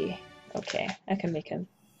 Ongyoki. Okay, I can make him.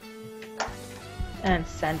 And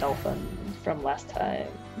Sandalphon from last time.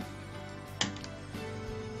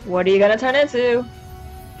 What are you gonna turn into?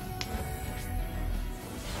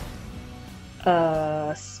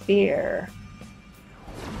 A spear.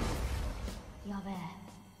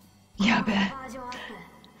 Yabe.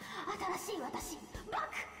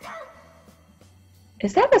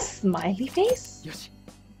 Is that a smiley face?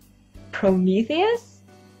 Prometheus?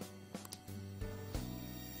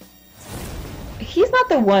 He's not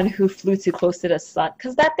the one who flew too close to the sun,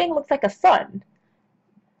 because that thing looks like a sun.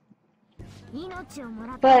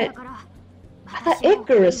 But I thought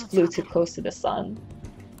Icarus flew too close to the sun.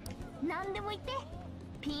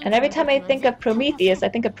 And every time I think of Prometheus, I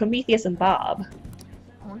think of Prometheus and Bob.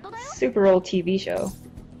 Super old TV show.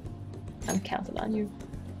 I'm counting on you.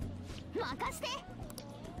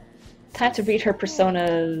 Time to read her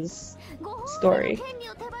persona's story.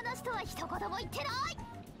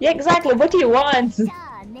 Yeah, exactly. What do you want?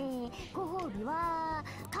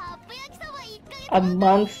 A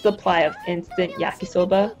month's supply of instant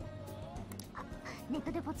yakisoba?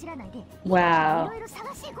 Wow.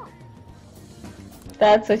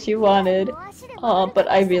 That's what you wanted. Oh, but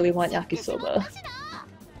I really want yakisoba.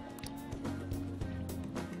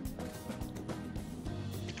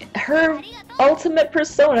 Her ultimate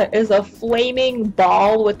persona is a flaming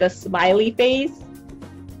ball with a smiley face?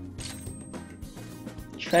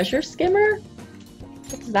 Treasure skimmer?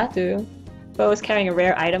 What does that do? Bo is carrying a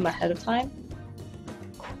rare item ahead of time?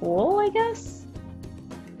 Cool, I guess?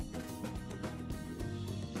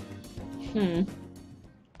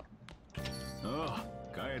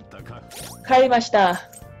 Karimashita.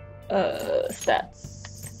 Stats.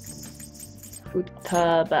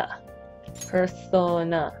 Futaba.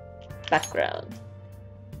 Persona. Background.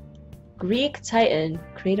 Greek Titan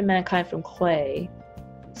created mankind from clay.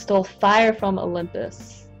 Stole fire from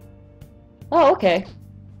Olympus. Oh, okay.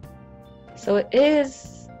 So it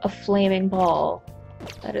is a flaming ball.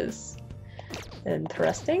 That is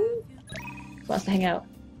interesting. Who wants to hang out?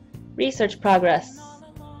 Research progress.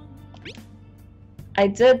 I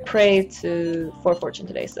did pray for fortune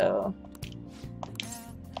today, so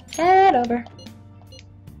head over.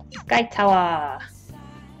 Sky Tower.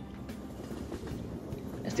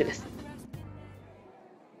 Let's do this.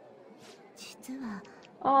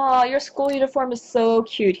 Oh, your school uniform is so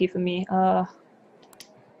cute, Hifumi.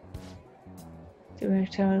 To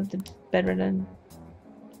return the bedridden.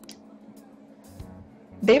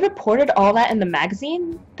 They reported all that in the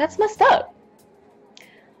magazine? That's messed up.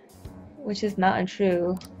 Which is not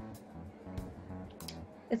untrue.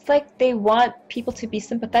 It's like they want people to be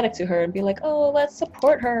sympathetic to her and be like, oh, let's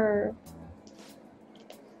support her.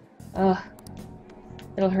 Ugh.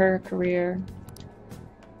 It'll hurt her career.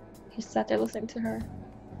 He sat there listening to her.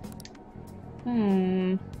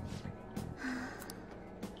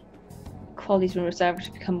 Call these rumors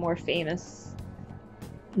to become more famous.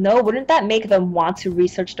 No, wouldn't that make them want to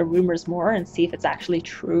research the rumors more and see if it's actually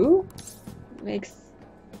true?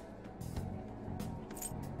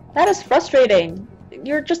 That is frustrating.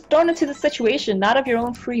 You're just thrown into the situation, not of your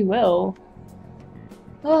own free will.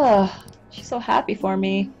 Ugh, she's so happy for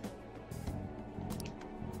me.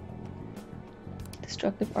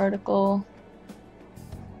 Destructive article.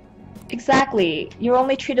 Exactly. You're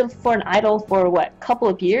only treated for an idol for what, couple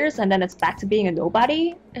of years, and then it's back to being a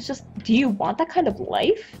nobody? It's just, do you want that kind of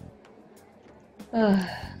life? Ugh.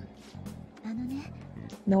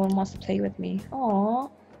 No one wants to play with me.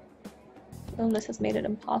 Aww. Illness has made it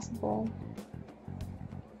impossible.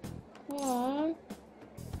 Aww.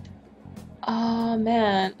 Oh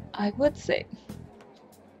man, I would say,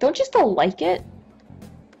 don't you still like it?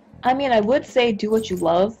 I mean, I would say do what you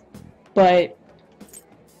love, but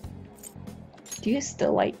do you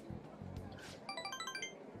still like...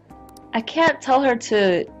 I can't tell her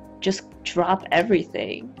to just drop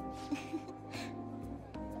everything.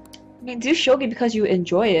 I mean, do shogi because you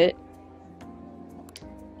enjoy it.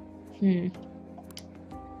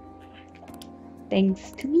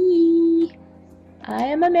 Thanks to me, I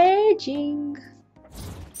am amazing.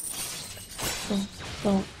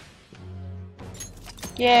 Oh.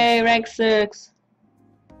 Yay, rank 6.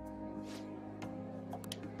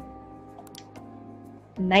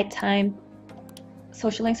 Nighttime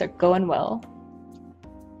social links are going well.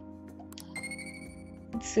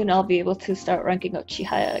 Soon I'll be able to start ranking up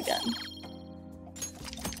Chihaya again.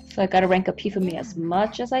 So I gotta rank up Hifumi as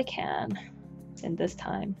much as I can in this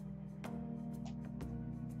time.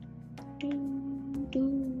 Boom.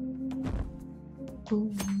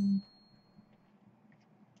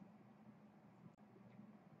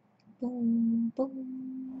 Boom,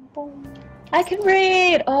 boom, boom. I can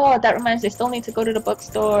read! Oh, that reminds me, I still need to go to the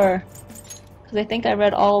bookstore. Because I think I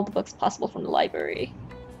read all the books possible from the library.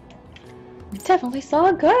 I definitely saw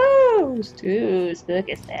a ghost! Ooh, spook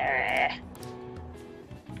is there.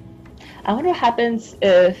 I wonder what happens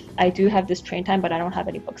if I do have this train time, but I don't have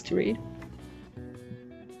any books to read.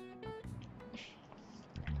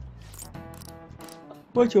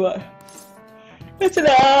 What you want? It's an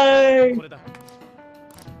eye!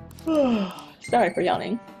 Sorry for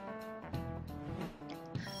yawning.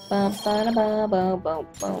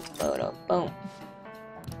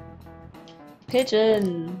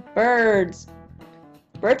 Pigeon! Birds!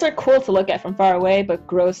 Birds are cool to look at from far away, but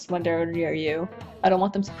gross when they're near you. I don't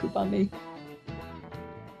want them to poop on me.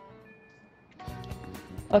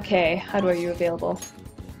 Okay, Haru, are you available?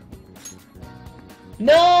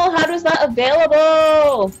 No! Haru's not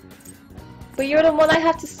available! But you're the one I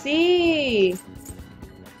have to see!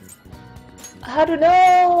 Haru,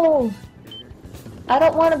 no! I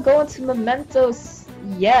don't want to go into Mementos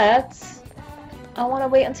yet. I want to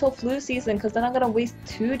wait until flu season, because then I'm going to waste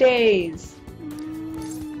 2 days.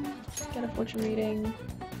 Get a fortune reading.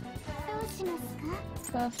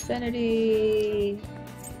 Affinity.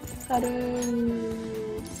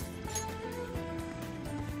 Haru.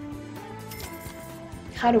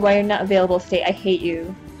 Haru, why are you not available today? I hate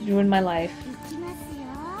you. You ruined my life.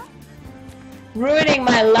 Ruining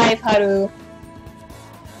my life, Haru.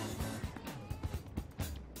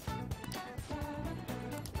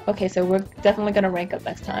 Okay, so we're definitely gonna rank up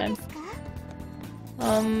next time.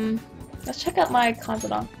 Let's check out my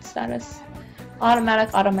confidant status.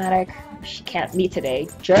 Automatic, automatic. She can't meet today.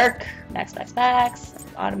 Jerk. Max, max, max.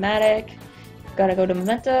 Automatic. Gotta go to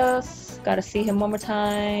Mementos. Gotta see him one more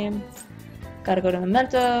time. Gotta go to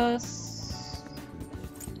Mementos.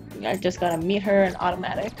 I just gotta meet her in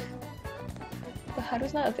automatic. But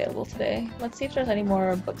Haru's not available today. Let's see if there's any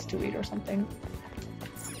more books to read or something.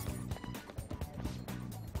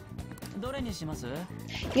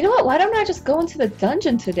 You know what? Why don't I just go into the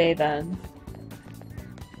dungeon today then?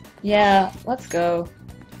 Yeah, let's go.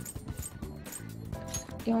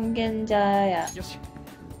 Yongenjaya.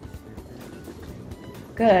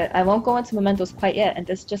 Good. I won't go into Mementos quite yet, and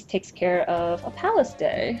this just takes care of a palace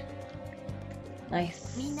day.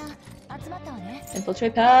 Nice.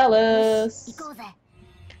 Infiltrate palace.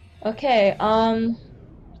 Okay,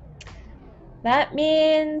 that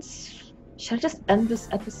means... Should I just end this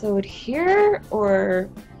episode here, or...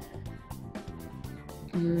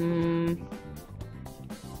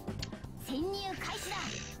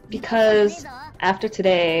 Because after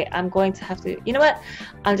today, I'm going to have to... You know what?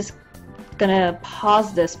 I'm just gonna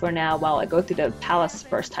pause this for now while I go through the palace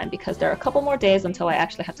first time, because there are a couple more days until I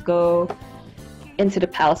actually have to go into the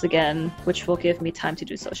palace again, which will give me time to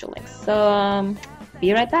do social links. So,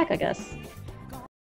 be right back, I guess.